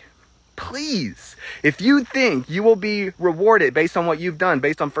 3. Please, if you think you will be rewarded based on what you've done,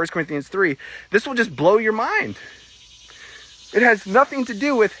 based on 1 Corinthians 3, this will just blow your mind. It has nothing to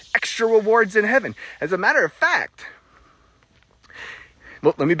do with extra rewards in heaven. As a matter of fact,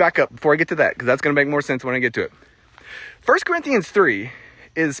 well, let me back up before I get to that, because that's going to make more sense when I get to it. 1 Corinthians 3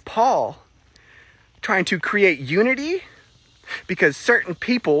 is Paul trying to create unity because certain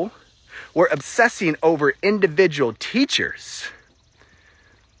people were obsessing over individual teachers.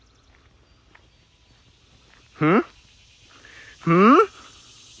 And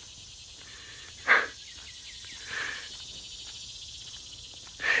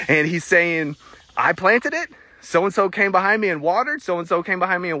he's saying, I planted it, so-and-so came behind me and watered, so-and-so came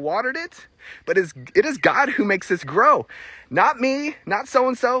behind me and watered it. But it is God who makes this grow. Not me, not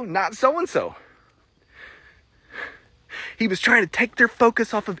so-and-so, not so-and-so. He was trying to take their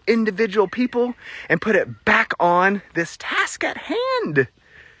focus off of individual people and put it back on this task at hand.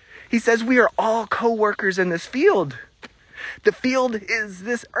 He says we are all co-workers in this field. The field is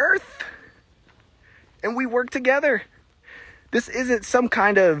this earth. And we work together. This isn't some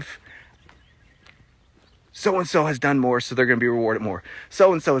kind of so-and-so has done more, so they're going to be rewarded more.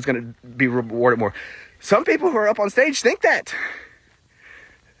 So-and-so is going to be rewarded more. Some people who are up on stage think that.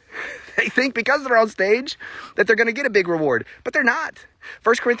 They think because they're on stage that they're going to get a big reward, but they're not.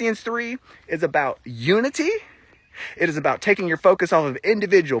 1 Corinthians 3 is about unity. It is about taking your focus off of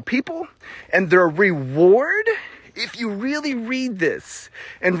individual people, and their reward, if you really read this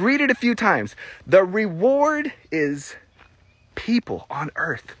and read it a few times, the reward is people on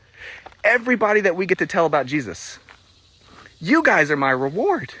earth. Everybody that we get to tell about Jesus. You guys are my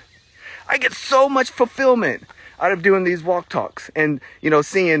reward. I get so much fulfillment out of doing these walk talks and,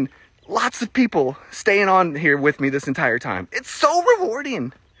 seeing lots of people staying on here with me this entire time. It's so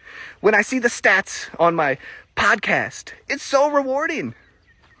rewarding. When I see the stats on my podcast, it's so rewarding.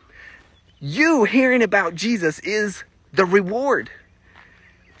 You hearing about Jesus is the reward.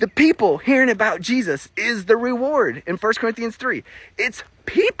 The people hearing about Jesus is the reward in 1 Corinthians 3. It's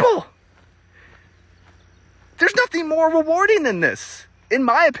people. There's nothing more rewarding than this, in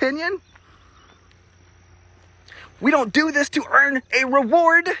my opinion. We don't do this to earn a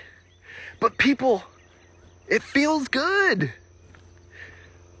reward, but people, it feels good.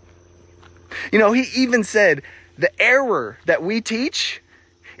 He even said, the error that we teach,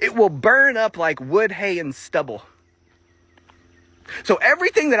 it will burn up like wood, hay, and stubble. So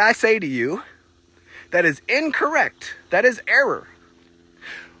everything that I say to you that is incorrect, that is error,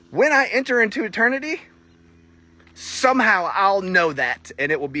 when I enter into eternity, somehow I'll know that,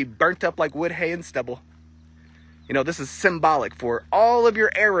 and it will be burnt up like wood, hay, and stubble. This is symbolic for all of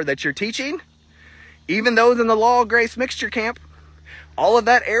your error that you're teaching, even those in the law of grace mixture camp. All of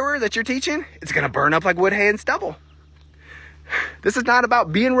that error that you're teaching, it's going to burn up like wood, hay, and stubble. This is not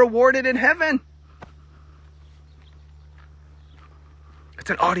about being rewarded in heaven. It's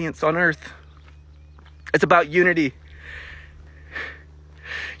an audience on earth. It's about unity.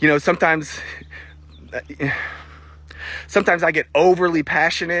 Sometimes I get overly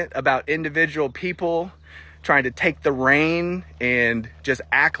passionate about individual people trying to take the reign and just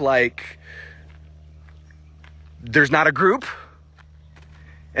act like there's not a group.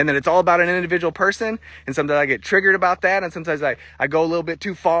 And then it's all about an individual person. And sometimes I get triggered about that. And sometimes I go a little bit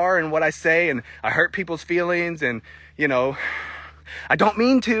too far in what I say. And I hurt people's feelings. And, I don't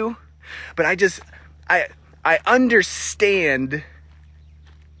mean to. But I understand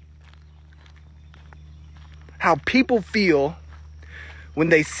how people feel when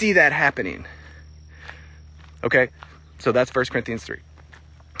they see that happening. Okay? So that's 1 Corinthians 3.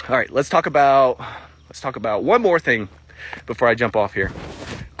 All right, let's talk about one more thing before I jump off here.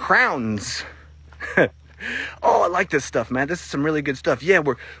 Crowns. Oh, I like this stuff, man. This is some really good stuff. Yeah,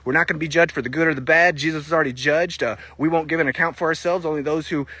 we're not going to be judged for the good or the bad. Jesus is already judged. We won't give an account for ourselves. Only those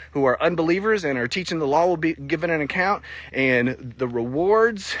who are unbelievers and are teaching the law will be given an account. And the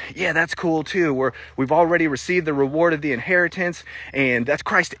rewards, yeah, that's cool too. We've already received the reward of the inheritance, and that's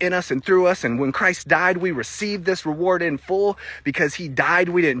Christ in us and through us. And when Christ died, we received this reward in full because he died.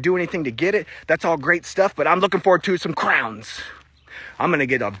 We didn't do anything to get it. That's all great stuff, but I'm looking forward to some crowns. I'm going to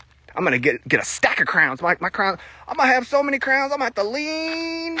get a stack of crowns. My crown, I'm going to have so many crowns, I'm going to have to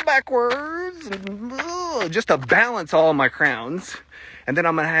lean backwards and, just to balance all my crowns. And then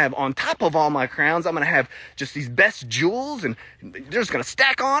I'm going to have, on top of all my crowns, I'm going to have just these best jewels, and they're just going to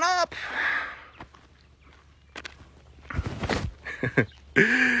stack on up.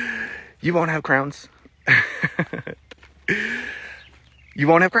 You won't have crowns. You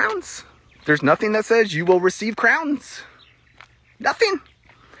won't have crowns. There's nothing that says you will receive crowns. Nothing.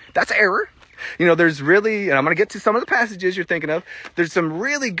 That's error. There's really, and I'm going to get to some of the passages you're thinking of. There's some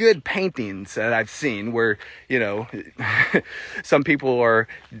really good paintings that I've seen where, some people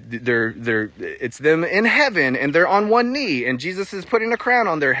it's them in heaven and they're on one knee and Jesus is putting a crown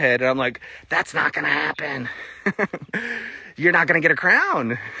on their head. And I'm like, that's not going to happen. You're not going to get a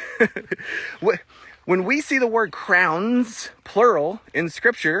crown. When we see the word crowns, plural, in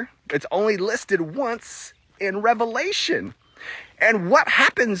Scripture, it's only listed once in Revelation. And what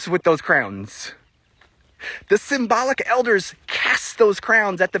happens with those crowns? The symbolic elders cast those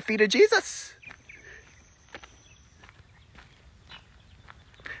crowns at the feet of Jesus.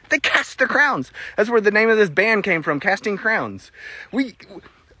 They cast the crowns. That's where the name of this band came from, Casting Crowns. We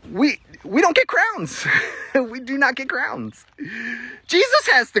don't get crowns. We do not get crowns. Jesus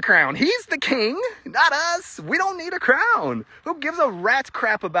has the crown. He's the king, not us. We don't need a crown. Who gives a rat's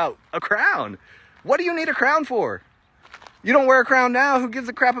crap about a crown? What do you need a crown for? You don't wear a crown now. Who gives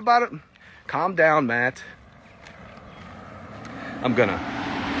a crap about it? Calm down, Matt.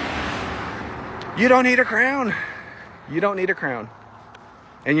 You don't need a crown. You don't need a crown.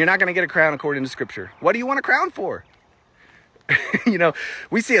 And you're not going to get a crown according to Scripture. What do you want a crown for?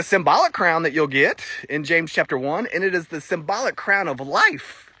 We see a symbolic crown that you'll get in James chapter 1, and it is the symbolic crown of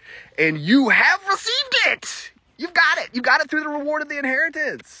life. And you have received it. You've got it. You got it through the reward of the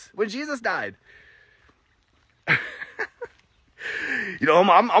inheritance when Jesus died.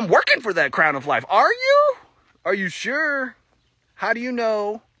 I'm working for that crown of life. Are you? Are you sure? How do you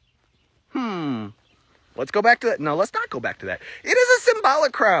know? Let's go back to that. No, let's not go back to that. It is a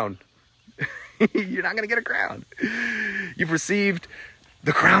symbolic crown. You're not going to get a crown. You've received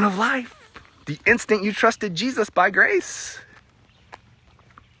the crown of life the instant you trusted Jesus by grace.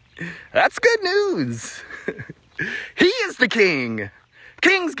 That's good news. He is the king.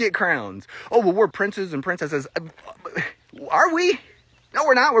 Kings get crowns. Oh, well, we're princes and princesses. Are we? No,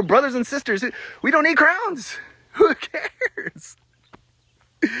 we're not. We're brothers and sisters. We don't need crowns. Who cares?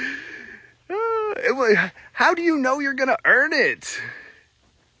 How do you know you're going to earn it?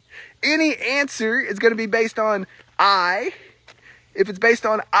 Any answer is going to be based on I. If it's based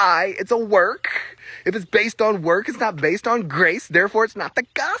on I, it's a work. If it's based on work, it's not based on grace. Therefore, it's not the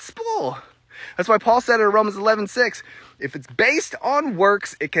gospel. That's why Paul said in Romans 11:6, if it's based on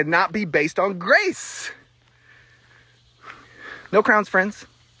works, it cannot be based on grace. No crowns, friends.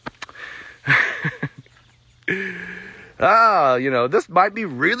 This might be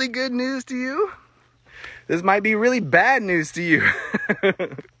really good news to you. This might be really bad news to you.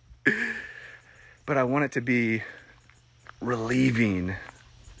 But I want it to be relieving.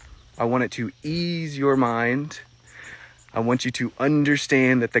 I want it to ease your mind. I want you to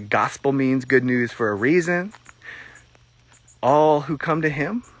understand that the gospel means good news for a reason. All who come to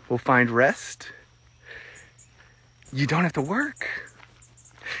him will find rest. You don't have to work.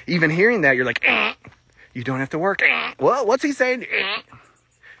 Even hearing that, you're like, you don't have to work. Well, what's he saying?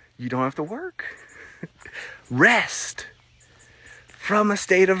 You don't have to work. Rest. From a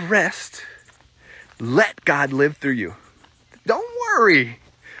state of rest, let God live through you. Don't worry.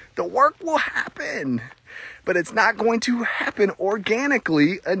 The work will happen. But it's not going to happen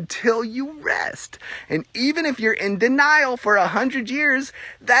organically until you rest. And even if you're in denial for 100 years,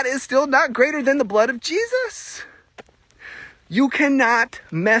 that is still not greater than the blood of Jesus. You cannot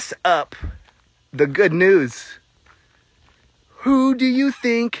mess up the good news. Who do you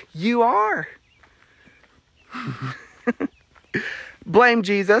think you are? Blame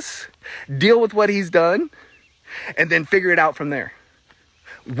Jesus, deal with what he's done, and then figure it out from there.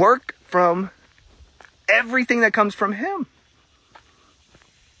 Work from everything that comes from him.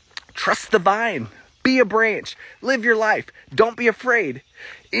 Trust the vine. Be a branch. Live your life. Don't be afraid.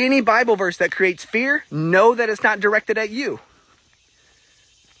 Any Bible verse that creates fear, know that it's not directed at you.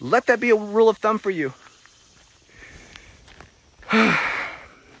 Let that be a rule of thumb for you.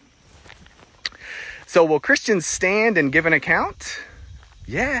 So will Christians stand and give an account?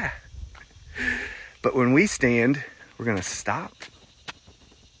 Yeah. But when we stand, we're going to stop.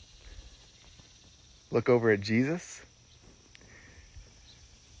 Look over at Jesus.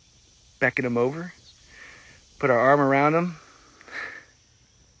 Beckon him over. Put our arm around him.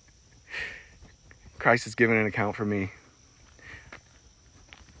 Christ has given an account for me.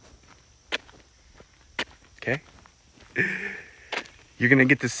 Okay? You're going to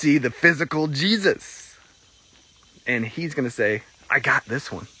get to see the physical Jesus. And he's going to say, I got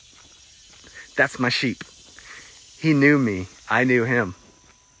this one. That's my sheep. He knew me. I knew him.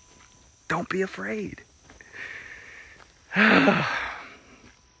 Don't be afraid.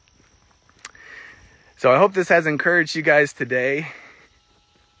 So I hope this has encouraged you guys today.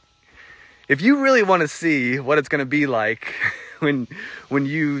 If you really want to see what it's going to be like when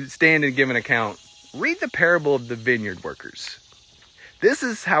you stand and give an account, read the parable of the vineyard workers. This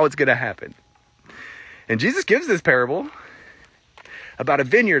is how it's going to happen. And Jesus gives this parable about a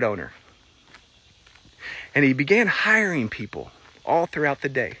vineyard owner. And he began hiring people all throughout the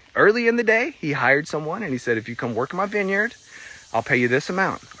day. Early in the day, he hired someone and he said, if you come work in my vineyard, I'll pay you this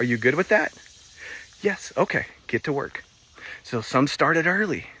amount. Are you good with that? Yes. Okay. Get to work. So some started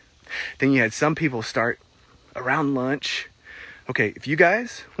early. Then you had some people start around lunch. Okay, if you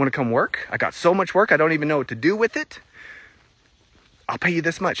guys want to come work, I got so much work, I don't even know what to do with it. I'll pay you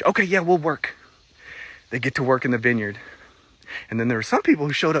this much. Okay, yeah, we'll work. They get to work in the vineyard. And then there were some people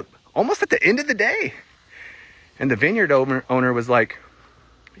who showed up almost at the end of the day. And the vineyard owner was like,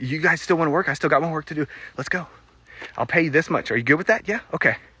 you guys still want to work? I still got more work to do. Let's go. I'll pay you this much. Are you good with that? Yeah?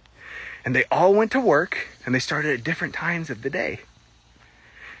 Okay. And they all went to work and they started at different times of the day.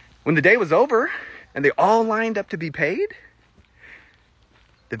 When the day was over and they all lined up to be paid,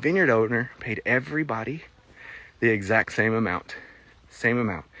 the vineyard owner paid everybody the exact same amount. Same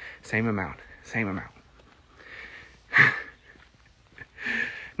amount, same amount, same amount.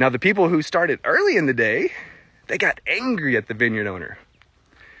 Now the people who started early in the day, they got angry at the vineyard owner.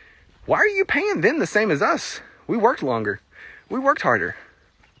 Why are you paying them the same as us? We worked longer. We worked harder.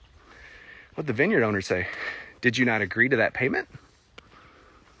 What'd the vineyard owner say? Did you not agree to that payment?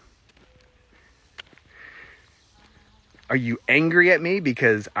 Are you angry at me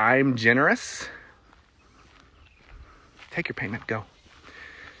because I'm generous? Take your payment, go.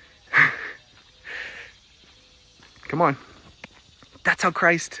 Come on. That's how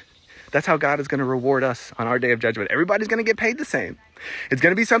God is going to reward us on our day of judgment. Everybody's going to get paid the same. It's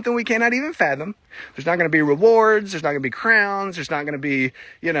going to be something we cannot even fathom. There's not going to be rewards. There's not going to be crowns. There's not going to be,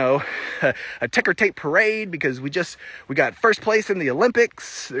 a ticker tape parade because we got first place in the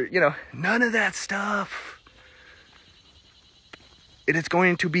Olympics. None of that stuff. It is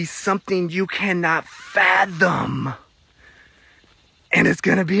going to be something you cannot fathom. And it's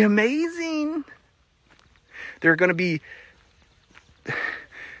going to be amazing. There are going to be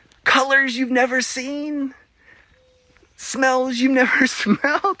colors you've never seen, smells you've never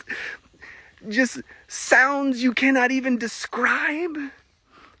smelled, just sounds you cannot even describe.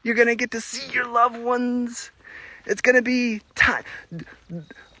 You're going to get to see your loved ones. It's going to be time.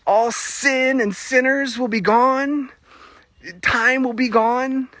 All sin and sinners will be gone. Time will be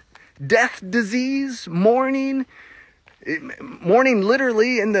gone. Death, disease, mourning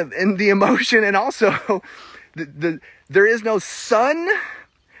literally in the emotion, and also there is no sun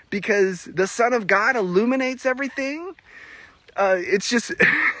because the Son of God illuminates everything. It's just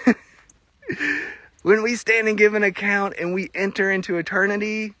when we stand and give an account and we enter into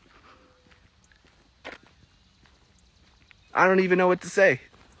eternity, I don't even know what to say,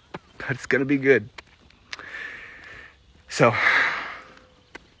 but it's going to be good. So,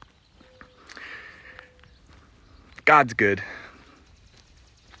 God's good.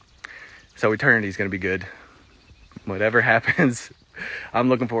 So eternity is going to be good. Whatever happens, I'm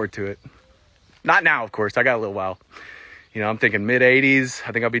looking forward to it. Not now, of course. I got a little while. I'm thinking mid-80s.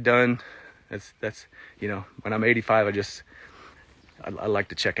 I think I'll be done. That's when I'm 85, I like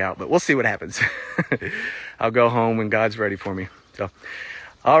to check out. But we'll see what happens. I'll go home when God's ready for me. So,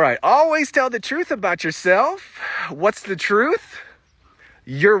 all right. Always tell the truth about yourself. What's the truth?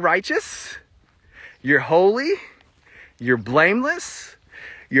 You're righteous. You're holy. You're blameless.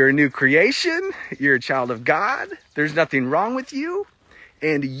 You're a new creation. You're a child of God. There's nothing wrong with you.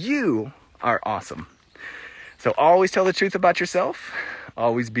 And you are awesome. So always tell the truth about yourself.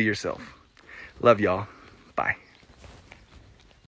 Always be yourself. Love y'all.